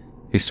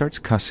 He starts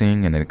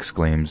cussing and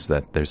exclaims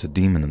that there's a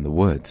demon in the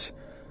woods.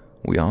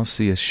 We all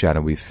see a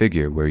shadowy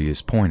figure where he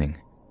is pointing.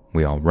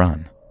 We all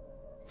run.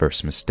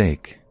 First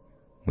mistake.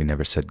 We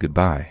never said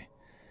goodbye.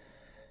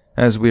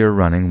 As we are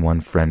running,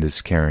 one friend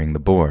is carrying the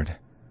board.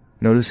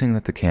 Noticing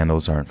that the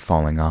candles aren't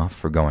falling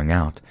off or going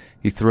out,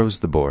 he throws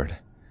the board.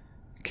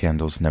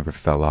 Candles never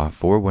fell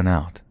off or went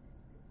out.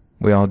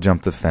 We all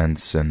jump the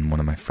fence and one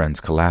of my friends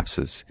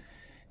collapses.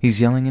 He's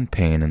yelling in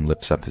pain and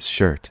lifts up his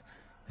shirt.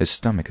 His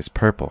stomach is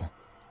purple,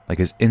 like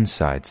his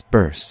insides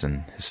burst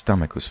and his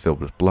stomach was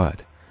filled with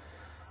blood.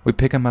 We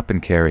pick him up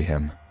and carry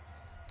him.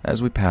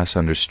 As we pass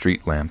under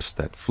street lamps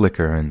that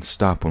flicker and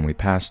stop when we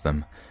pass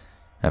them,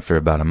 after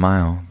about a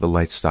mile, the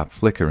lights stop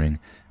flickering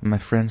and my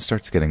friend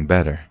starts getting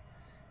better.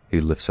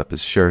 He lifts up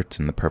his shirt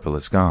and the purple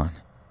is gone.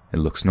 It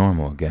looks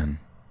normal again,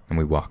 and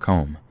we walk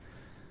home.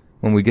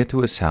 When we get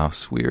to his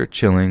house, we are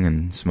chilling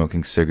and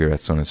smoking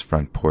cigarettes on his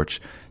front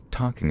porch,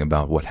 talking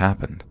about what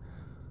happened.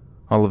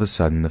 All of a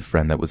sudden, the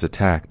friend that was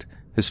attacked,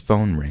 his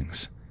phone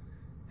rings.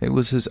 It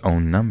was his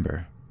own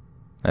number.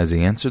 As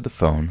he answered the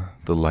phone,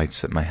 the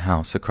lights at my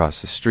house across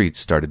the street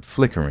started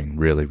flickering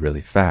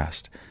really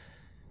fast.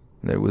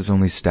 There was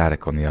only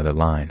static on the other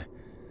line.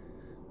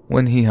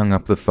 When he hung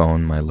up the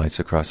phone, my lights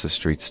across the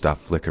street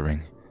stopped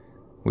flickering.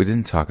 We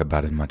didn't talk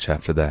about it much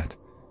after that.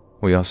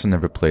 We also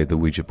never played the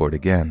Ouija board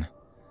again.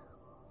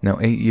 Now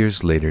 8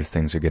 years later,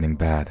 things are getting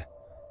bad.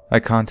 I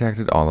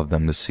contacted all of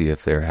them to see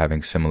if they are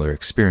having similar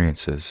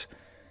experiences.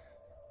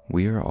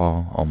 We are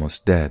all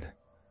almost dead.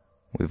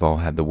 We've all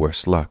had the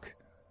worst luck.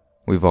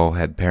 We've all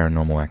had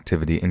paranormal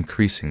activity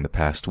increasing the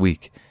past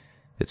week.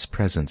 Its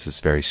presence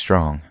is very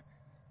strong.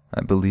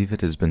 I believe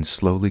it has been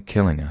slowly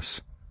killing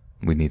us.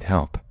 We need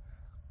help.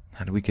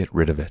 How do we get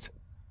rid of it?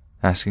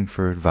 Asking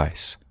for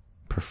advice,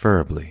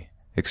 preferably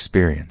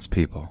experienced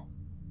people.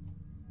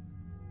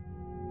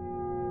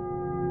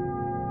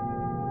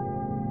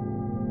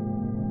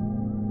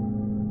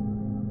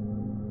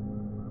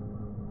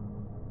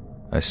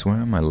 I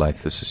swear on my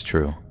life this is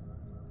true.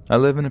 I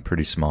live in a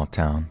pretty small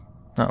town.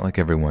 Not like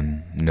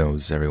everyone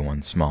knows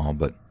everyone's small,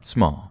 but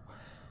small.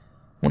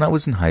 When I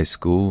was in high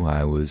school,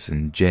 I was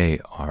in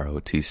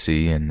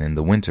JROTC, and in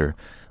the winter,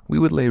 we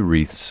would lay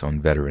wreaths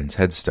on veterans'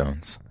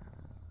 headstones.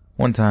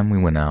 One time we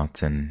went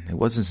out, and it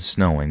wasn't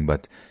snowing,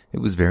 but it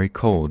was very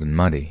cold and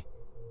muddy,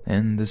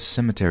 and the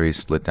cemetery is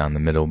split down the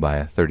middle by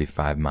a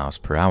 35 miles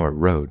per hour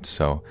road,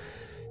 so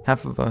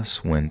half of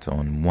us went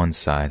on one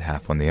side,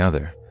 half on the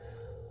other.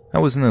 I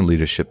was in a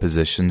leadership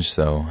position,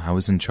 so I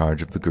was in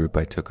charge of the group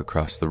I took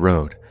across the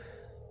road.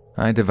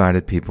 I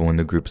divided people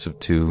into groups of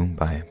 2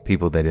 by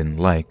people they didn't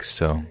like,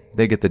 so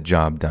they get the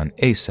job done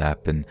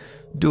ASAP and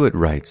do it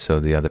right so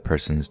the other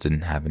persons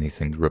didn't have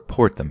anything to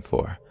report them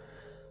for.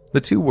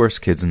 The 2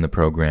 worst kids in the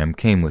program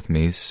came with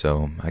me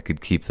so I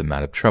could keep them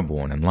out of trouble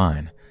and in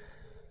line.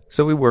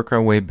 So we work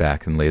our way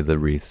back and lay the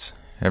wreaths.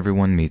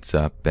 Everyone meets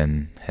up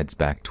and heads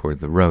back toward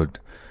the road.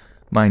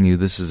 Mind you,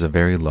 this is a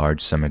very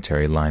large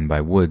cemetery lined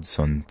by woods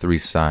on 3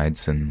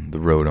 sides and the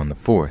road on the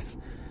 4th.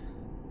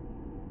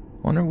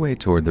 On our way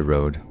toward the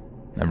road,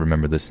 I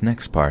remember this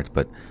next part,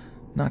 but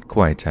not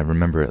quite. I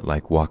remember it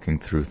like walking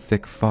through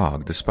thick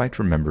fog, despite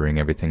remembering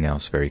everything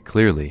else very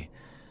clearly.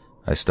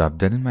 I stopped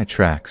dead in my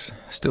tracks,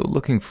 still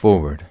looking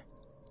forward,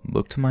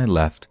 looked to my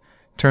left,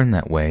 turned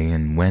that way,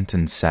 and went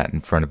and sat in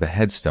front of a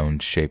headstone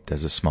shaped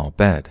as a small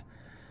bed.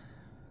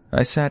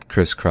 I sat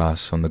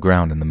crisscross on the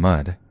ground in the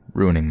mud,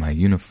 ruining my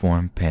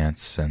uniform,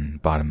 pants,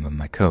 and bottom of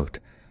my coat.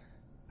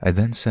 I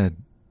then said,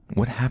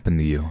 "What happened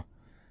to you?"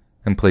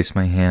 and placed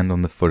my hand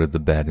on the foot of the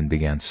bed and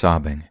began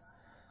sobbing.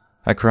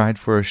 I cried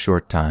for a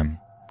short time,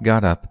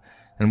 got up,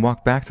 and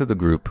walked back to the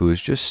group who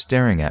was just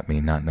staring at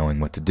me, not knowing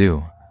what to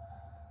do.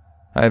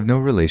 I have no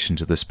relation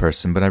to this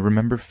person, but I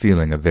remember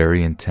feeling a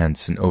very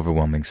intense and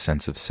overwhelming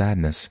sense of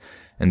sadness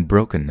and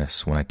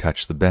brokenness when I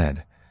touched the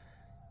bed.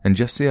 And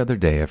just the other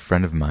day, a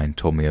friend of mine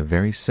told me a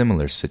very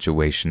similar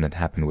situation that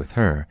happened with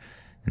her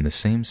in the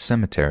same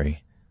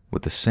cemetery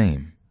with the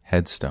same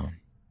headstone.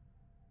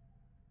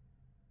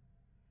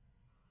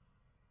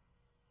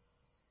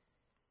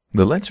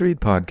 The Let's Read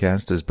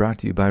podcast is brought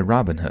to you by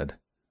Robinhood.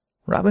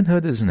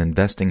 Robinhood is an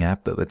investing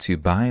app that lets you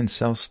buy and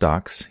sell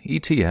stocks,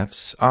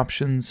 ETFs,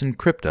 options, and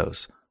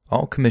cryptos,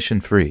 all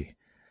commission-free.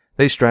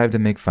 They strive to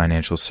make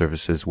financial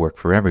services work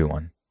for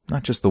everyone,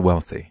 not just the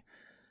wealthy.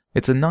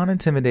 It's a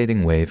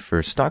non-intimidating way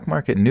for stock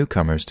market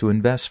newcomers to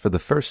invest for the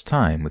first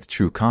time with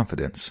true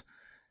confidence.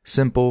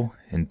 Simple,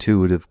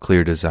 intuitive,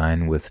 clear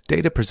design with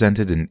data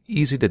presented in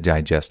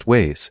easy-to-digest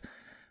ways.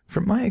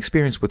 From my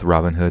experience with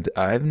Robinhood,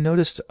 I've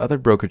noticed other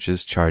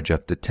brokerages charge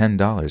up to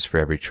 $10 for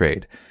every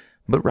trade,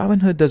 but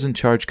Robinhood doesn't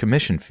charge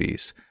commission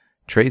fees.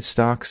 Trade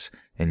stocks,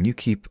 and you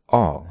keep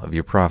all of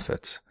your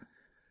profits.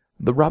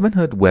 The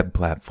Robinhood web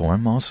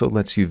platform also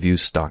lets you view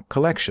stock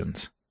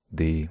collections,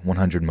 the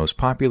 100 most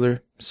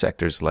popular,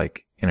 sectors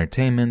like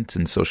entertainment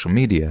and social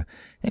media,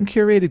 and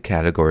curated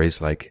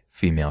categories like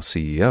female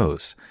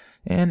CEOs,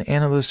 and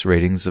analyst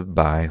ratings of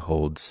buy,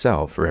 hold,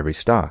 sell for every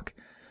stock.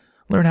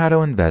 Learn how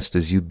to invest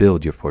as you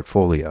build your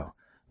portfolio.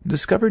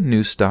 Discover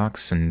new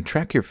stocks and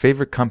track your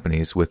favorite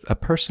companies with a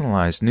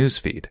personalized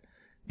newsfeed.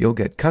 You'll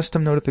get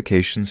custom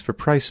notifications for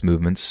price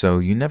movements so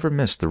you never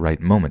miss the right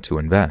moment to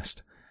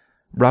invest.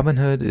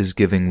 Robinhood is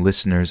giving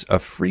listeners a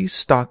free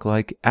stock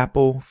like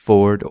Apple,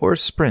 Ford, or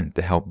Sprint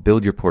to help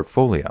build your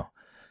portfolio.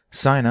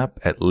 Sign up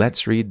at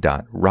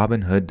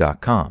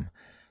letsread.robinhood.com.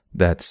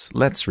 That's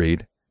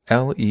letsread,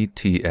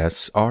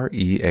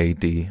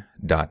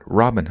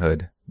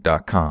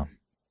 LETSREAD.robinhood.com.